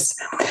school.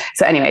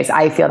 So anyways,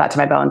 I feel that to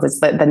my bones. It's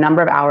the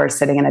number of hours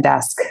sitting in a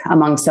desk,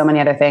 among so many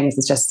other things.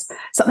 It's just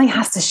something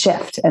has to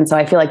shift. And so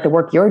I feel like the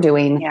work you're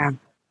doing,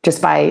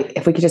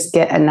 if we could just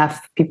get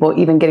enough people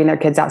even getting their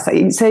kids outside.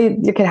 You say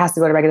your kid has to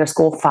go to regular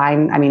school,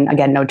 fine.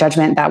 Again, no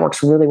judgment. That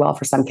works really well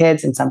for some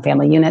kids and some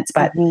family units,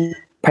 but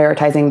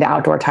prioritizing the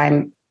outdoor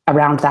time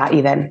around that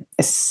even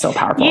is so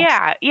powerful.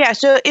 Yeah.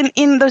 So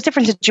in those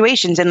different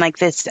situations, and like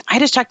this, I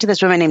just talked to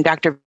this woman named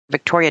Dr.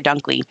 Victoria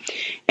Dunkley,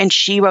 and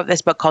she wrote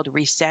this book called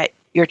Reset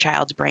Your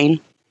Child's Brain.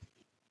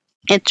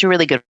 It's a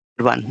really good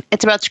one.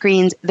 It's about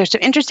screens. There's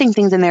some interesting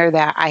things in there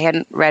that I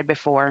hadn't read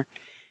before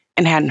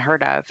and hadn't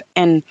heard of.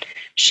 And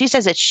she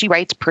says that she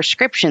writes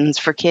prescriptions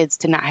for kids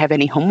to not have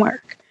any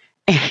homework.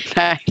 And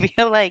I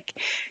feel like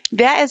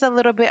that is a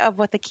little bit of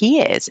what the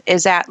key is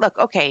that, look,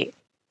 okay,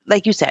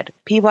 like you said,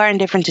 people are in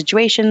different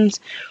situations.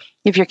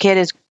 If your kid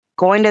is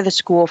going to the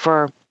school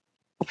for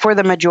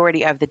the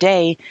majority of the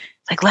day,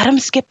 like, let them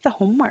skip the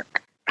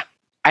homework.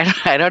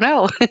 I don't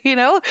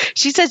know.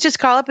 She says, just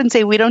call up and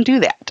say, we don't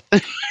do that.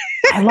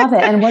 I love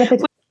it. And what if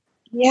it's...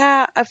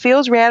 Yeah, it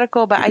feels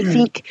radical, but I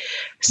think,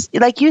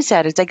 like you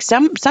said, it's like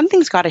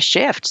something's got to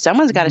shift.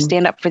 Someone's got to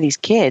stand up for these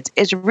kids.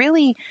 It's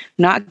really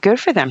not good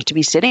for them to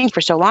be sitting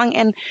for so long.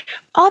 And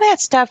all that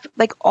stuff,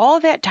 like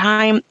all that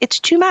time, it's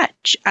too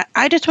much.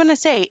 I just want to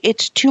say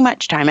it's too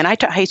much time. And I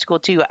taught high school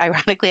too.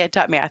 Ironically, I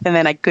taught math, and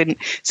then I couldn't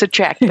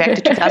subtract back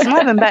to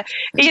 2011. But,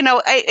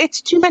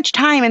 it's too much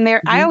time. And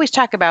I always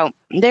talk about,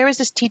 there was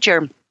this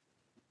teacher,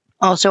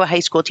 also a high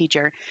school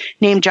teacher,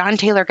 named John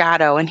Taylor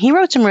Gatto, and he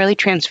wrote some really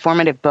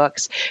transformative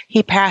books.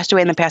 He passed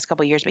away in the past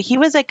couple of years, but he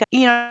was like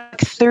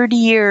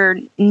 30-year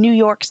New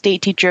York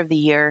State Teacher of the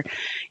Year,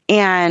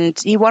 and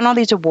he won all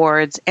these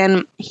awards.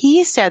 And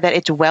he said that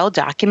it's well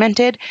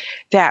documented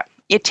that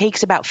it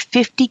takes about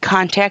 50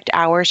 contact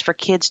hours for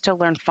kids to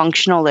learn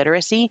functional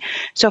literacy.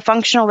 So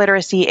functional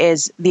literacy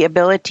is the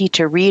ability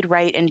to read,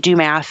 write, and do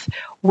math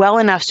well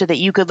enough so that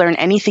you could learn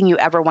anything you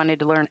ever wanted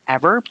to learn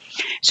ever.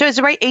 So it's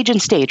the right age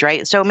and stage,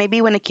 right? So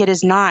maybe when a kid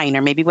is 9,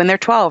 or maybe when they're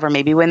 12, or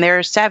maybe when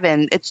they're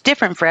 7, it's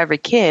different for every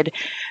kid.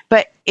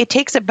 But it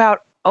takes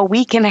about a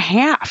week and a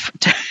half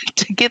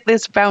to get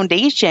this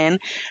foundation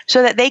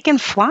so that they can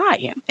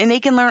fly and they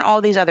can learn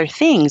all these other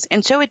things.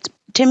 And so it's,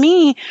 to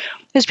me,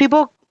 as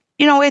people,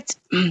 it's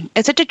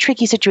such a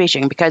tricky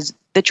situation, because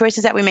the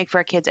choices that we make for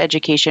our kids'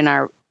 education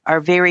are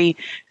very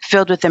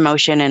filled with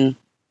emotion. And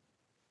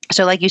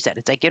so, like you said,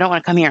 it's like, you don't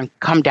want to come here and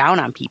come down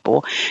on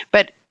people,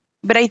 but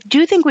I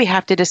do think we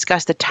have to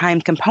discuss the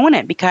time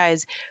component,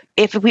 because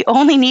if we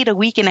only need a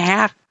week and a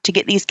half to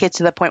get these kids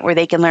to the point where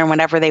they can learn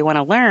whatever they want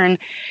to learn,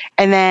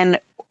 and then,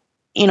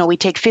 we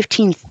take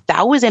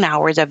 15,000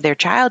 hours of their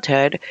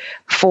childhood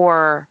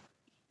for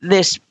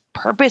this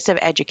purpose of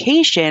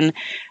education,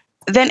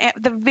 then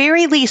at the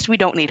very least, we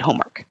don't need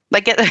homework.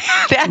 Like,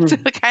 that's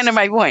kind of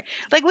my point.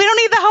 Like, we don't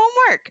need the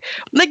homework.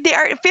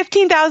 Like,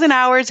 15,000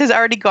 hours has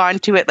already gone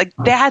to it. Like,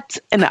 that's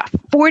enough.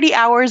 40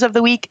 hours of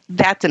the week,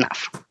 that's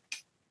enough.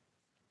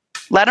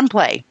 Let them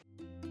play.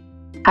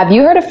 Have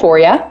you heard of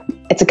Foria?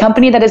 It's a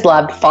company that is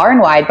loved far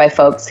and wide by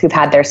folks who've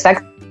had their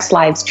sex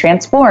lives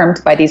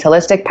transformed by these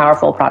holistic,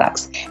 powerful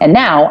products. And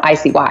now I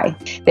see why.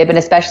 They've been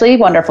especially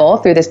wonderful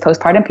through this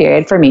postpartum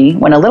period for me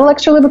when a little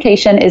extra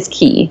lubrication is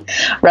key.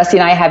 Rusty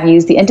and I have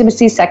used the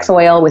Intimacy Sex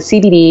Oil with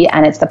CBD,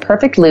 and it's the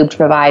perfect lube to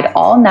provide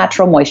all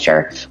natural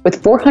moisture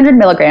with 400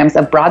 milligrams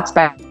of broad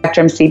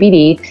spectrum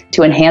CBD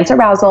to enhance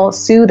arousal,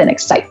 soothe, and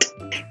excite.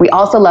 We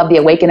also love the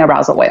Awaken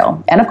Arousal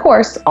Oil. And of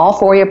course, all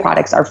 4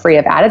 products are free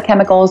of added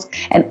chemicals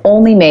and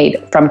only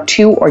made from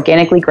 2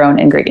 organically grown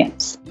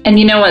ingredients. And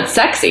you know what's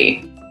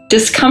sexy?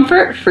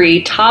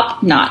 Discomfort-free,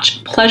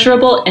 top-notch,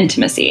 pleasurable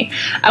intimacy.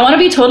 I want to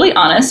be totally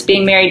honest,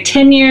 being married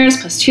 10 years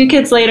plus 2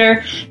 kids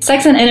later,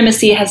 sex and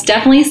intimacy has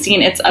definitely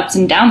seen its ups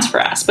and downs for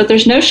us, but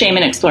there's no shame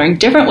in exploring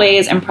different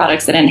ways and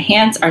products that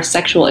enhance our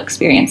sexual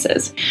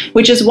experiences,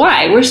 which is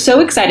why we're so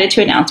excited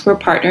to announce we're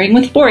partnering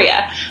with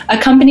Foria, a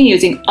company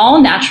using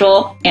all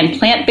natural and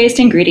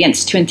plant-based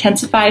ingredients to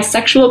intensify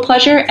sexual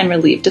pleasure and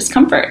relieve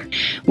discomfort.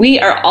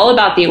 We are all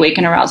about the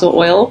Awaken Arousal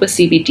Oil with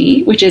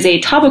CBD, which is a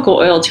topical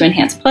oil to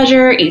enhance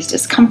pleasure,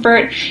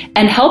 discomfort,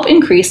 and help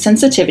increase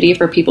sensitivity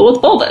for people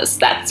with vulvas.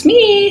 That's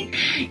me.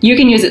 You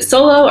can use it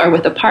solo or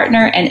with a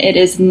partner, and it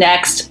is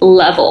next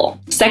level.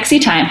 Sexy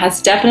time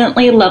has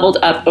definitely leveled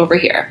up over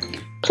here.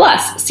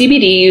 Plus,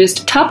 CBD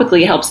used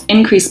topically helps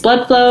increase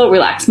blood flow,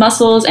 relax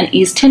muscles, and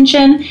ease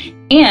tension,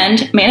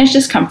 and manage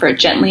discomfort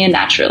gently and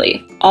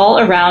naturally. All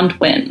around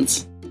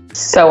wins.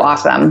 So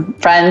awesome.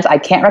 Friends, I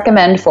can't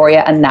recommend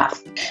Foria enough.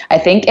 I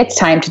think it's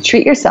time to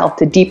treat yourself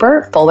to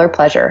deeper, fuller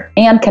pleasure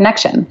and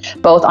connection,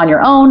 both on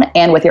your own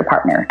and with your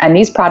partner. And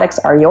these products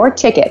are your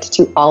ticket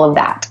to all of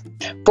that.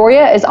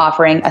 Foria is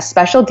offering a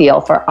special deal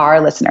for our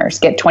listeners.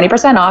 Get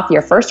 20% off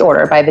your first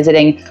order by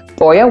visiting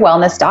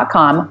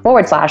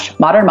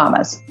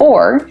foriawellness.com/modernmamas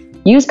or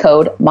use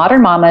code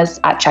modernmamas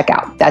at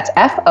checkout. That's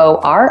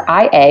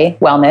FORIA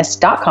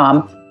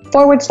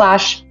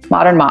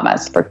wellness.com/Modern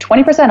Mamas for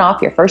 20%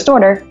 off your first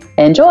order.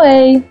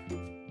 Enjoy.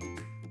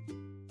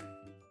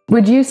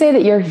 Would you say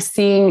that you're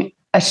seeing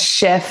a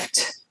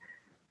shift?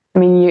 I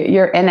mean,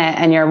 you're in it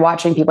and you're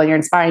watching people and you're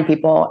inspiring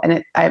people.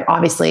 And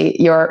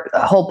obviously your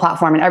whole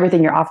platform and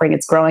everything you're offering,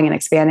 it's growing and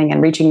expanding and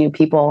reaching new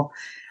people.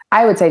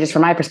 I would say just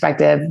from my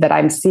perspective that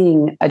I'm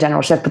seeing a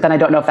general shift, but then I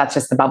don't know if that's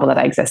just the bubble that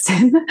I exist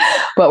in,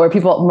 but where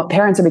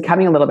parents are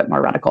becoming a little bit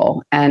more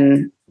radical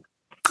and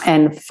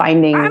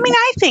finding. I mean,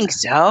 I think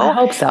so. I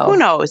hope so. Who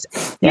knows?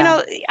 Yeah. You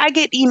know, I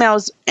get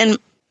emails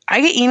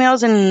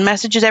and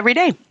messages every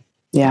day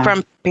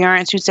from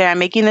parents who say, I'm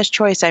making this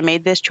choice. I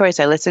made this choice.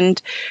 I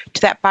listened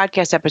to that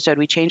podcast episode.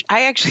 We changed.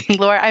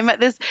 Laura, I met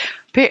this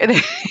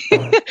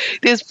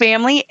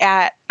family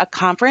at a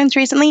conference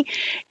recently.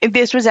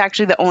 This was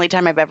actually the only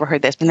time I've ever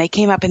heard this. And they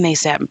came up and they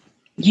said,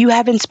 you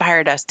have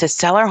inspired us to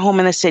sell our home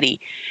in the city,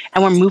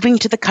 and we're moving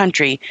to the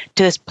country,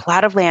 to this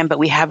plot of land, but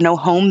we have no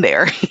home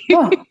there.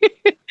 Oh.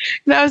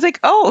 And I was like,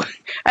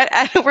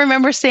 I don't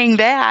remember saying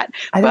that.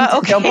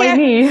 Don't blame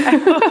me.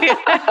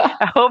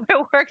 I hope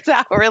it works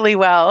out really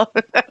well.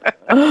 But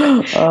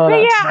yeah,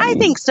 funny. I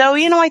think so.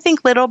 You know, I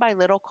think little by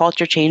little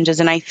culture changes.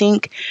 And I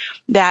think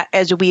that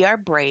as we are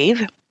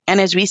brave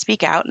and as we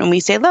speak out and we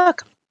say,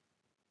 look,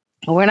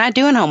 we're not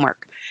doing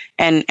homework.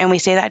 And we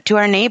say that to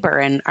our neighbor,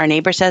 and our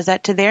neighbor says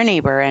that to their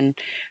neighbor. And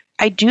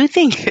I do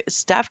think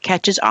stuff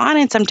catches on,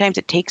 and sometimes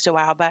it takes a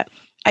while, but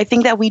I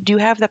think that we do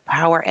have the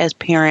power as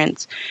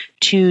parents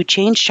to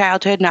change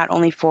childhood, not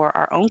only for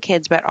our own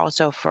kids, but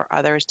also for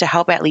others, to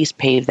help at least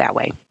pave that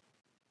way.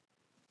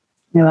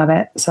 I love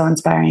it. So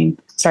inspiring.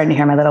 Starting to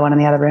hear my little one in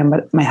the other room,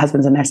 but my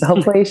husband's in there. So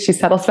hopefully she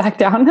settles back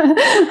down.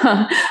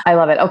 I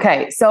love it.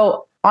 Okay.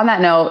 So on that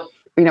note,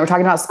 you know, we're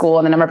talking about school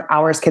and the number of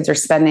hours kids are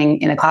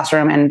spending in a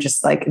classroom, and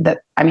just like the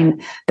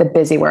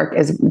busy work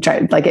is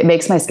like, it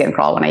makes my skin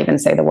crawl when I even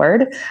say the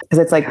word, because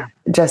it's like,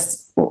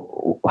 just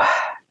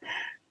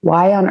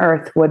why on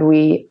earth would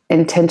we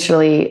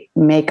intentionally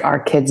make our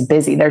kids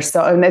busy?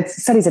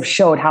 Studies have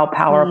showed how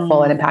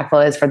powerful and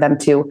impactful it is for them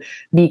to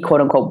be quote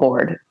unquote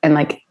bored and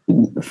like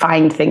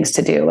find things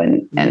to do.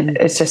 And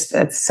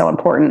it's so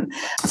important.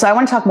 So I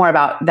want to talk more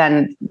about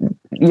then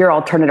your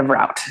alternative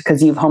route,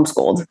 because you've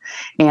homeschooled,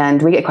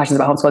 and we get questions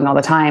about homeschooling all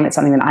the time. It's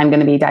something that I'm going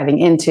to be diving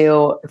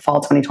into.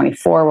 Fall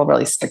 2024 will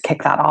really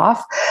kick that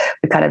off.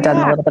 We've kind of done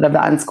a little bit of the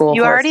unschool.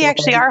 You already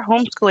actually are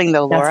homeschooling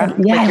though, Laura.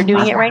 You're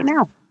doing it right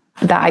now.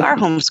 That are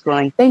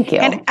homeschooling. Thank you.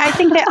 And I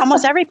think that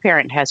almost every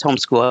parent has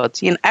homeschooled.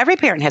 You know, every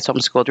parent has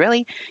homeschooled,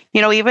 really.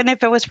 You know, even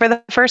if it was for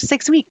the first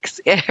 6 weeks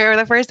or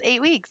the first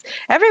 8 weeks,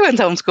 everyone's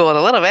homeschooled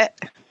a little bit.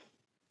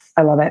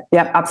 I love it.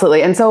 Yeah,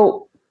 absolutely. And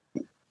so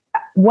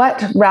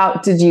what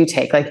route did you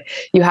take? Like,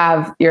 you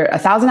have your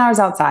 1,000 hours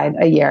outside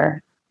a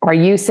year. Are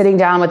you sitting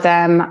down with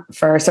them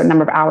for a certain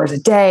number of hours a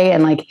day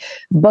and like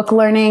book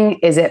learning?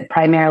 Is it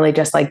primarily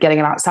just like getting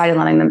them outside and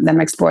letting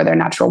them explore their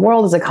natural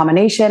world? Is a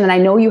combination? And I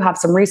know you have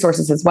some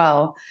resources as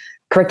well,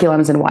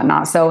 curriculums and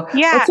whatnot. So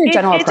yeah, what's your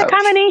general approach? It's a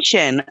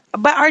combination,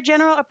 but our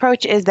general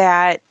approach is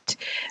that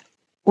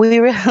we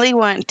really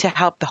want to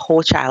help the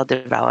whole child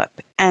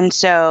develop. And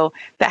so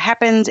that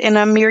happens in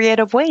a myriad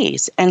of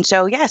ways. And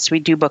so, yes, we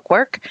do book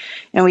work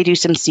and we do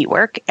some seat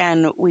work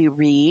and we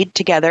read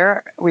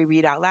together. We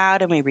read out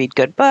loud and we read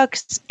good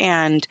books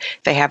and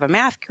they have a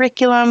math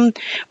curriculum,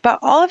 but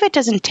all of it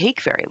doesn't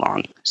take very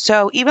long.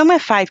 So even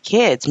with 5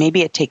 kids,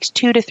 maybe it takes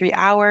 2 to 3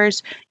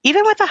 hours,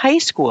 even with a high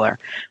schooler.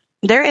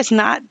 There is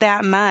not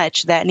that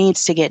much that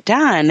needs to get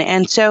done.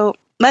 And so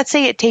let's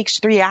say it takes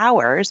 3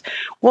 hours.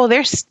 Well,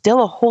 there's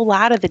still a whole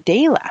lot of the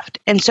day left.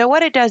 And so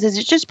what it does is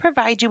it just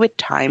provides you with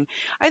time.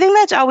 I think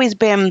that's always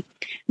been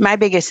my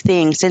biggest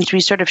thing since we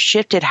sort of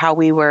shifted how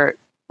we were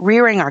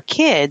rearing our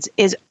kids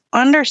is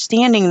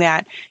understanding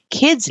that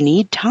kids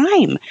need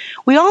time.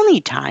 We all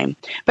need time,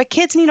 but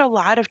kids need a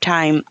lot of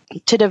time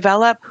to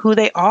develop who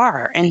they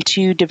are and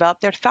to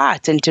develop their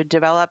thoughts and to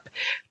develop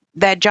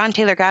that John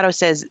Taylor Gatto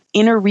says,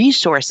 inner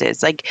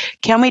resources. Like,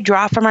 can we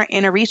draw from our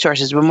inner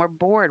resources when we're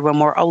bored, when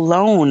we're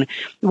alone?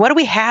 What do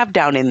we have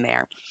down in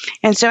there?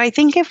 And so I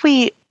think if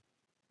we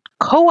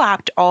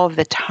co-opt all of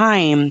the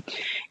time,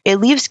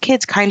 it leaves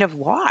kids kind of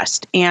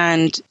lost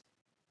and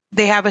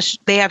they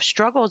have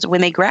struggles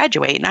when they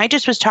graduate. And I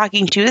just was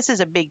talking to, this is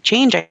a big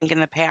change, I think,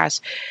 in the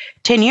past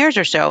 10 years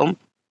or so.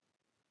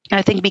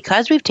 I think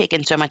because we've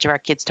taken so much of our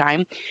kids'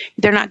 time,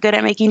 they're not good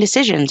at making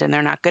decisions and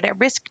they're not good at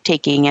risk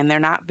taking and they're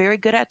not very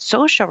good at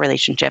social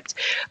relationships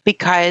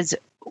because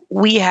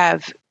we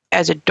have,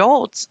 as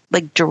adults,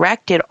 like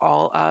directed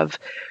all of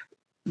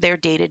their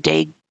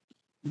day-to-day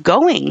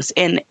goings.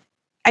 And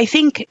I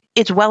think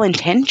it's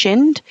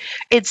well-intentioned.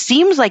 It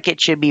seems like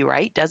it should be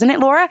right, doesn't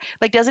it, Laura?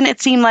 Like, doesn't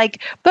it seem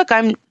like, look,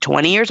 I'm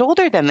 20 years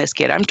older than this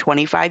kid. I'm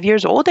 25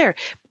 years older.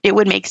 It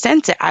would make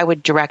sense that I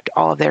would direct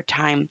all of their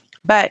time.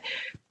 But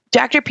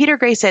Dr. Peter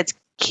Gray says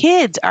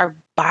kids are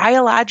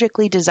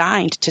biologically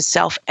designed to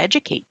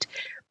self-educate.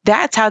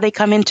 That's how they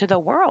come into the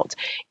world.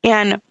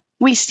 And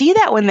we see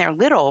that when they're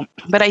little,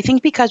 but I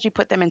think because we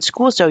put them in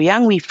school so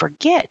young, we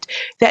forget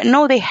that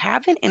no, they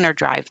have an inner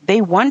drive. They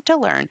want to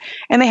learn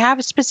and they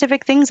have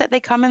specific things that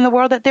they come in the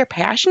world that they're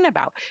passionate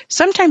about.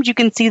 Sometimes you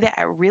can see that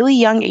at really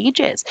young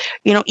ages,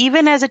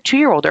 even as a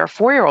 2-year-old or a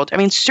 4-year-old. I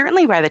mean,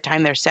 certainly by the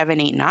time they're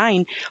 7, 8,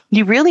 9,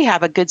 you really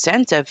have a good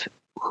sense of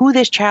who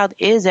this child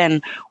is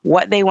and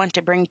what they want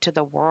to bring to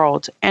the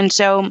world. And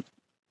so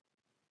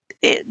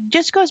it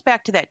just goes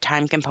back to that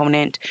time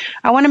component.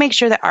 I want to make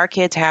sure that our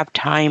kids have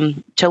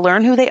time to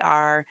learn who they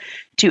are,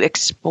 to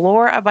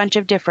explore a bunch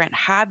of different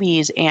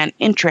hobbies and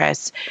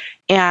interests.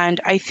 And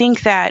I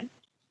think that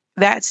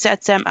that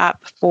sets them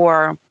up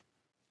for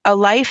a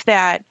life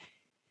that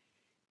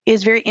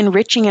is very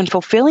enriching and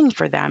fulfilling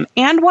for them,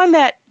 and one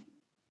that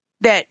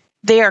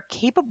they are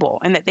capable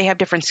and that they have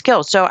different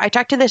skills. So I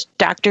talked to this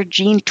Dr.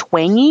 Jean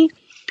Twenge.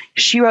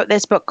 She wrote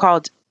this book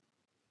called,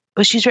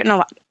 she's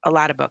written a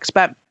lot of books,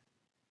 but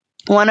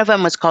one of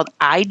them was called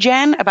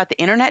iGen, about the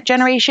internet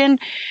generation.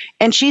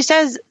 And she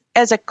says,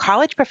 as a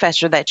college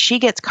professor, that she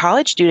gets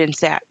college students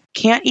that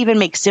can't even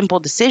make simple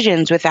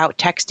decisions without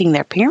texting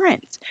their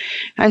parents.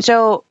 And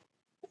so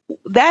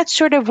that's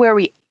sort of where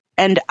we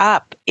end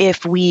up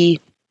if we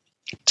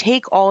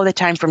take all the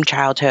time from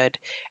childhood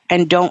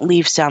and don't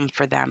leave some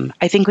for them.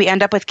 I think we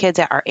end up with kids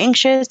that are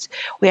anxious.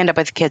 We end up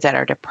with kids that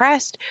are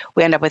depressed.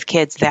 We end up with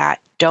kids that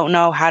don't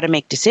know how to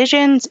make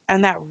decisions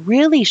and that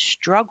really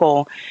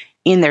struggle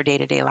in their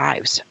day-to-day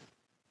lives.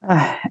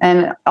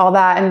 And all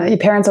that. And your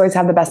parents always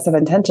have the best of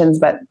intentions,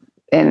 but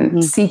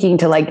in seeking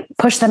to like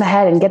push them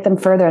ahead and get them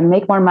further and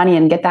make more money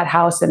and get that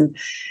house and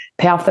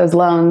pay off those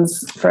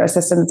loans for a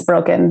system that's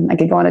broken. I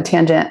could go on a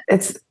tangent.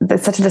 It's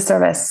such a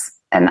disservice.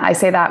 And I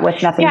say that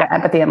with nothing but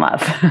empathy and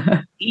love.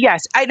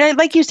 Yes. I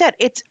like you said,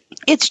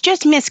 it's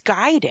just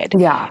misguided.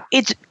 Yeah.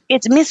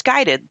 It's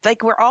misguided.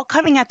 Like, we're all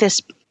coming at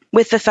this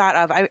with the thought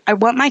of, I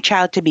want my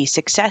child to be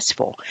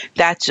successful.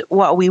 That's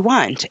what we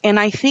want.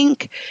 And I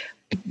think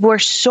we're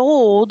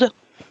sold,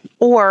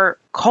 or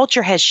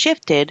culture has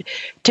shifted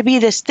to be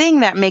this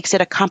thing that makes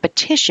it a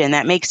competition,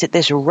 that makes it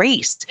this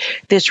race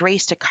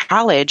to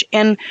college.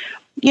 And,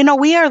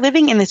 we are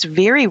living in this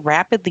very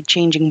rapidly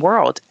changing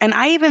world. And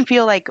I even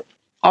feel like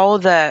all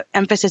the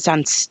emphasis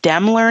on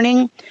STEM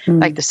learning,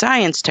 like the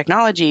science,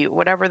 technology,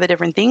 whatever the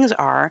different things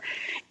are,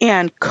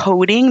 and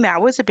coding,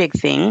 that was a big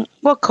thing.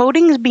 Well,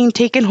 coding is being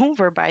taken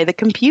over by the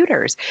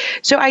computers.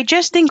 So I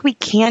just think we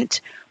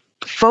can't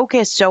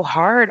focus so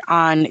hard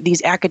on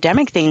these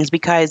academic things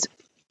because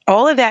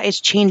all of that is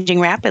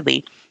changing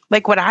rapidly.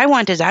 Like, what I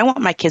want is I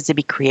want my kids to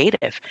be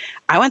creative.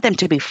 I want them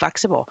to be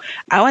flexible.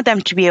 I want them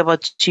to be able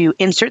to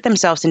insert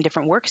themselves in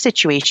different work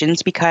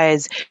situations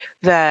because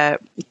the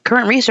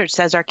current research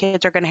says our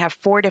kids are going to have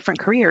 4 different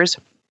careers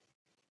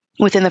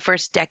within the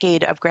first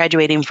decade of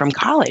graduating from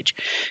college.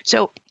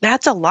 So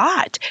that's a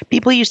lot.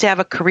 People used to have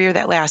a career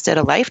that lasted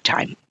a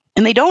lifetime,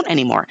 and they don't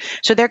anymore.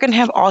 So they're going to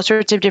have all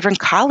sorts of different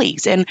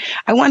colleagues. And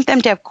I want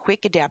them to have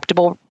quick,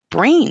 adaptable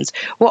brains.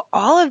 Well,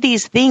 all of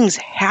these things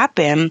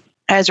happen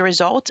as a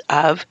result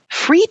of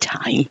free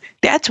time.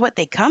 That's what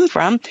they come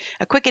from.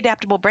 A quick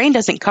adaptable brain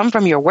doesn't come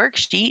from your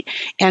worksheet,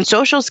 and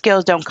social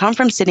skills don't come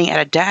from sitting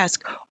at a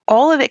desk.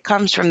 All of it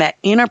comes from that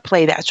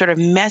interplay, that sort of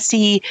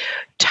messy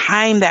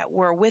time that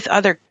we're with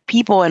other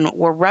people and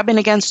we're rubbing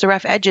against the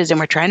rough edges and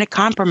we're trying to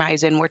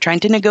compromise and we're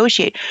trying to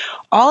negotiate.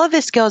 All of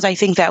the skills I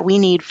think that we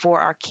need for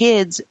our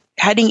kids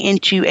heading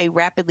into a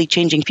rapidly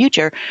changing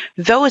future,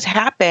 those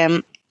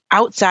happen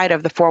outside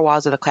of the four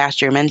walls of the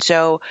classroom. And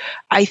so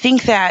I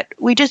think that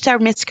we just are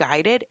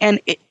misguided,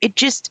 and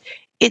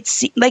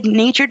it's like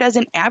nature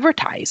doesn't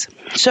advertise.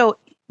 So,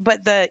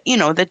 but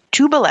the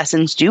tuba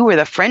lessons do, or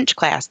the French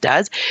class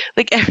does,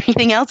 like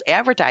everything else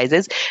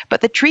advertises,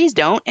 but the trees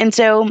don't. And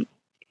so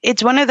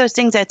it's one of those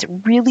things that's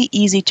really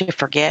easy to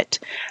forget.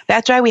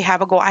 That's why we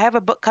have a goal. I have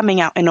a book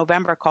coming out in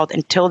November called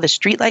Until the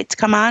Streetlights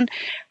Come On,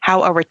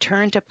 How a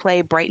Return to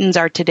Play Brightens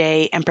Our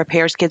Today and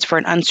Prepares Kids for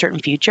an Uncertain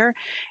Future.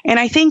 And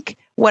I think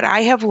what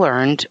I have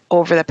learned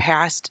over the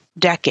past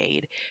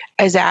decade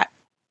is that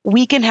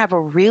we can have a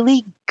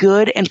really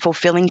good and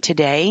fulfilling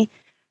today,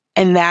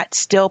 and that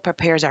still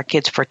prepares our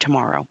kids for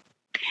tomorrow.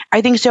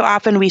 I think so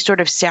often we sort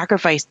of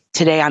sacrifice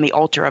today on the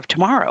altar of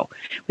tomorrow.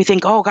 We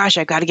think, oh gosh,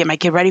 I've got to get my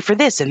kid ready for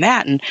this and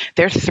that. And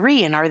they're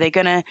 3. And are they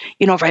going to,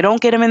 if I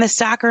don't get them in the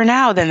soccer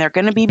now, then they're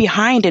going to be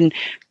behind. And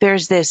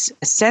there's this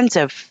sense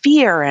of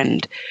fear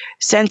and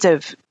sense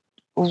of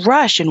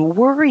rush and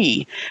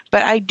worry.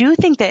 But I do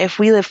think that if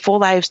we live full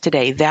lives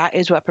today, that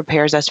is what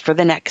prepares us for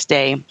the next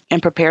day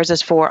and prepares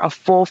us for a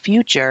full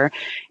future,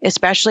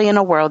 especially in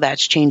a world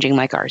that's changing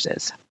like ours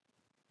is.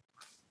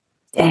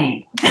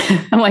 Dang.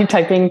 I'm like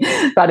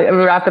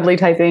rapidly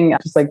typing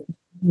just like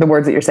the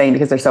words that you're saying,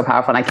 because they're so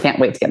powerful. And I can't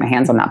wait to get my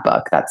hands on that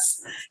book. That's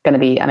going to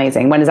be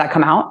amazing. When does that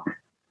come out?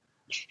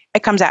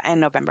 It comes out in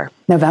November.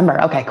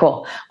 November. Okay,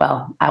 cool.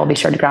 Well, I will be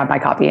sure to grab my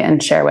copy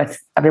and share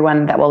with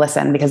everyone that will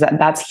listen, because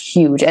that's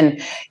huge. And,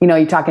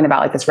 you're talking about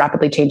like this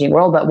rapidly changing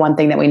world, but one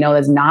thing that we know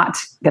is not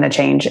going to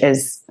change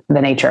is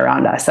the nature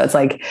around us. So it's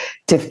like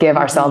to give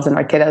ourselves and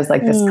our kiddos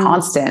like this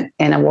constant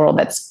in a world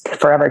that's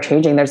forever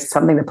changing. There's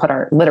something to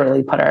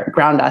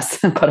ground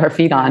us and put our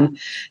feet on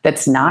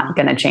that's not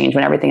going to change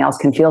when everything else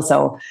can feel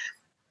so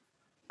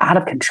out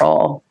of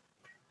control.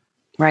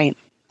 Right.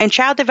 And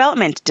child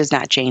development does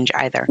not change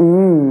either.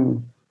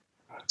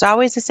 It's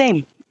always the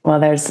same. Well,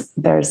 there's,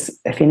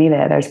 if you need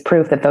it, there's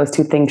proof that those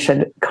two things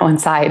should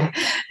coincide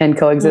and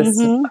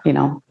coexist,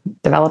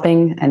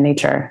 developing and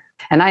nature.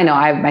 And I know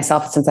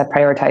myself, since I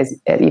prioritize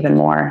it even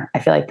more, I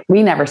feel like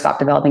we never stop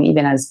developing,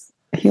 even as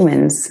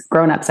humans,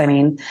 grown-ups,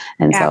 And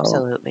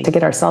Absolutely. So to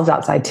get ourselves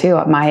outside too,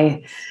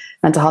 my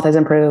mental health has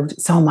improved.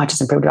 So much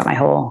has improved about my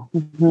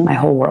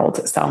whole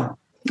world. So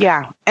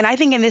yeah. And I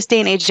think in this day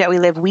and age that we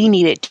live, we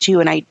need it too.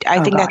 And I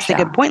think that's a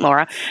good point,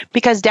 Laura,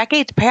 because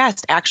decades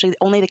past, actually,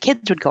 only the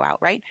kids would go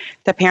out, right?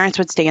 The parents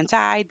would stay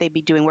inside. They'd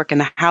be doing work in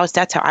the house.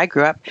 That's how I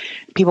grew up.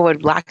 People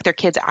would lock their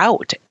kids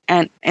out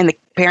and the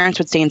parents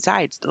would stay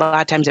inside. A lot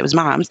of times it was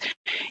moms.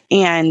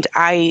 And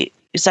I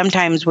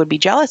sometimes would be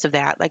jealous of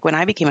that. Like when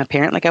I became a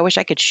parent, like I wish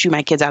I could shoo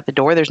my kids out the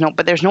door. There's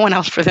no one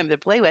else for them to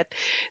play with.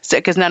 So,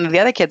 because none of the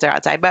other kids are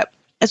outside. But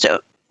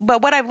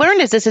what I've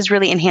learned is this is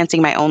really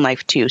enhancing my own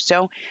life too.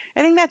 So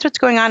I think that's what's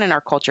going on in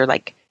our culture.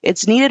 Like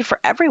it's needed for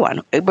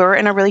everyone. We're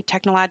in a really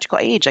technological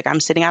age. Like I'm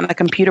sitting on the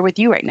computer with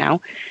you right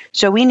now.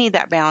 So we need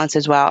that balance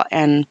as well.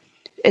 And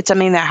it's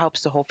something that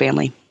helps the whole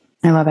family.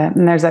 I love it.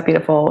 And there's that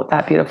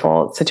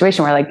beautiful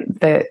situation where like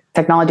the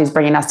technology is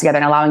bringing us together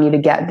and allowing you to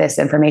get this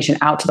information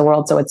out to the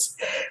world. So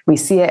we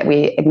see it,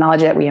 we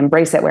acknowledge it, we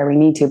embrace it where we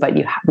need to, but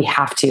we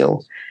have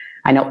to.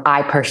 I know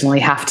I personally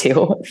have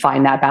to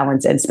find that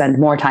balance and spend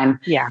more time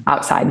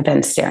outside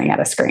than staring at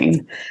a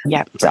screen.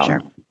 Yeah, for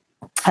sure.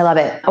 I love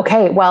it.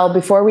 Okay. Well,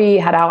 before we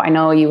head out, I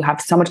know you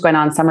have so much going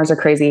on. Summers are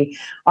crazy.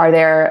 Are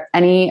there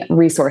any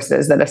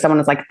resources that if someone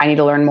is like, I need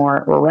to learn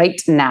more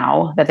right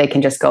now, that they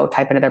can just go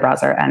type into their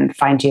browser and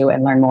find you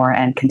and learn more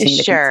and continue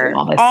to consume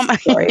all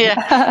this story?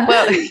 Yeah.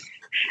 Well,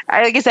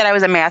 like I said, I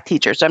was a math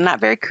teacher, so I'm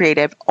not very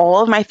creative.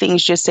 All of my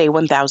things just say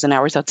 1,000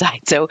 hours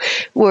outside. So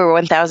we're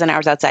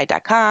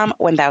 1000hoursoutside.com,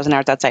 1000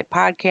 Hours Outside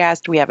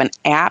podcast. We have an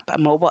app, a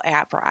mobile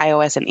app for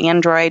iOS and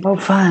Android. Oh,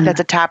 fun. That's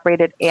a top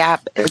rated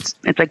app. It's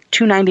like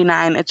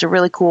 $2.99. It's a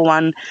really cool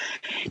one.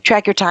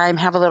 Track your time,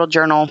 have a little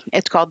journal.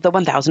 It's called the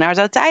 1000 Hours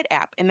Outside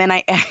app. And then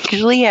I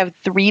actually have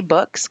 3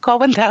 books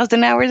called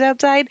 1000 Hours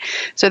Outside.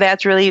 So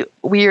that's really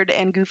weird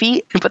and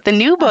goofy. But the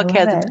new book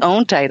has its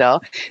own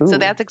title. Ooh. So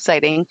that's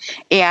exciting.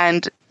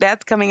 And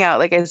that's coming out,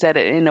 like I said,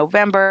 in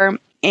November.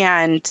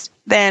 And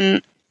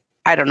then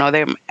I don't know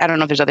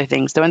if there's other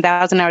things. The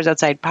 1000 Hours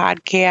Outside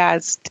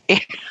podcast.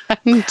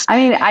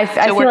 I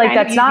feel like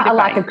that's not a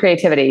lack of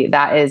creativity.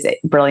 That is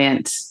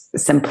brilliant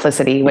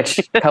simplicity, which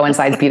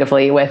coincides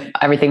beautifully with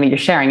everything that you're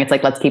sharing. It's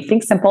like, let's keep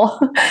things simple,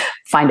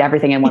 find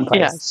everything in one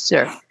place.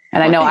 Yeah, sure.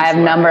 And I know I have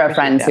a number of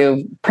friends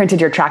who printed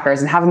your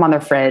trackers and have them on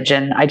their fridge.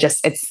 And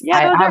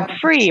they're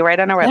free right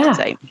on our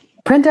website.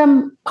 Print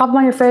them, pop them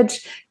on your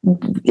fridge.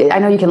 I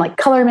know you can like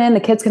color them in.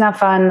 The kids can have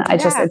fun.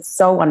 It's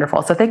so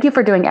wonderful. So thank you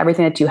for doing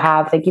everything that you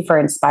have. Thank you for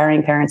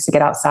inspiring parents to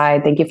get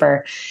outside. Thank you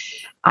for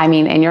I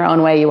mean, in your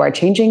own way, you are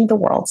changing the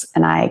world.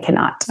 And I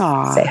cannot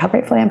say how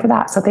grateful I am for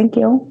that. So thank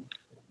you.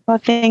 Well,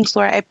 thanks,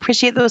 Laura. I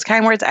appreciate those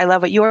kind words. I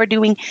love what you're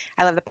doing.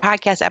 I love the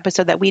podcast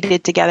episode that we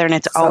did together, and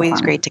it's always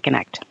great to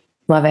connect.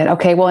 Love it.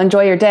 Okay. Well,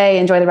 enjoy your day.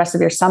 Enjoy the rest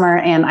of your summer.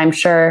 And I'm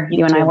sure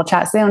you and I will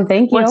chat soon.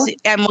 Thank you.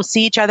 We'll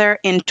see each other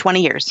in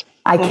 20 years.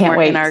 I can't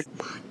wait. I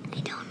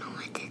don't know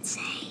what to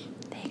say.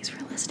 Thanks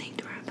for listening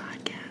to our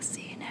podcast.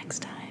 See you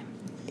next time.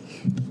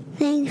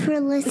 Thanks for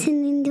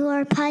listening to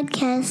our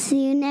podcast.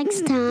 See you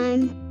next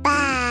time.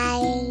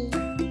 Bye.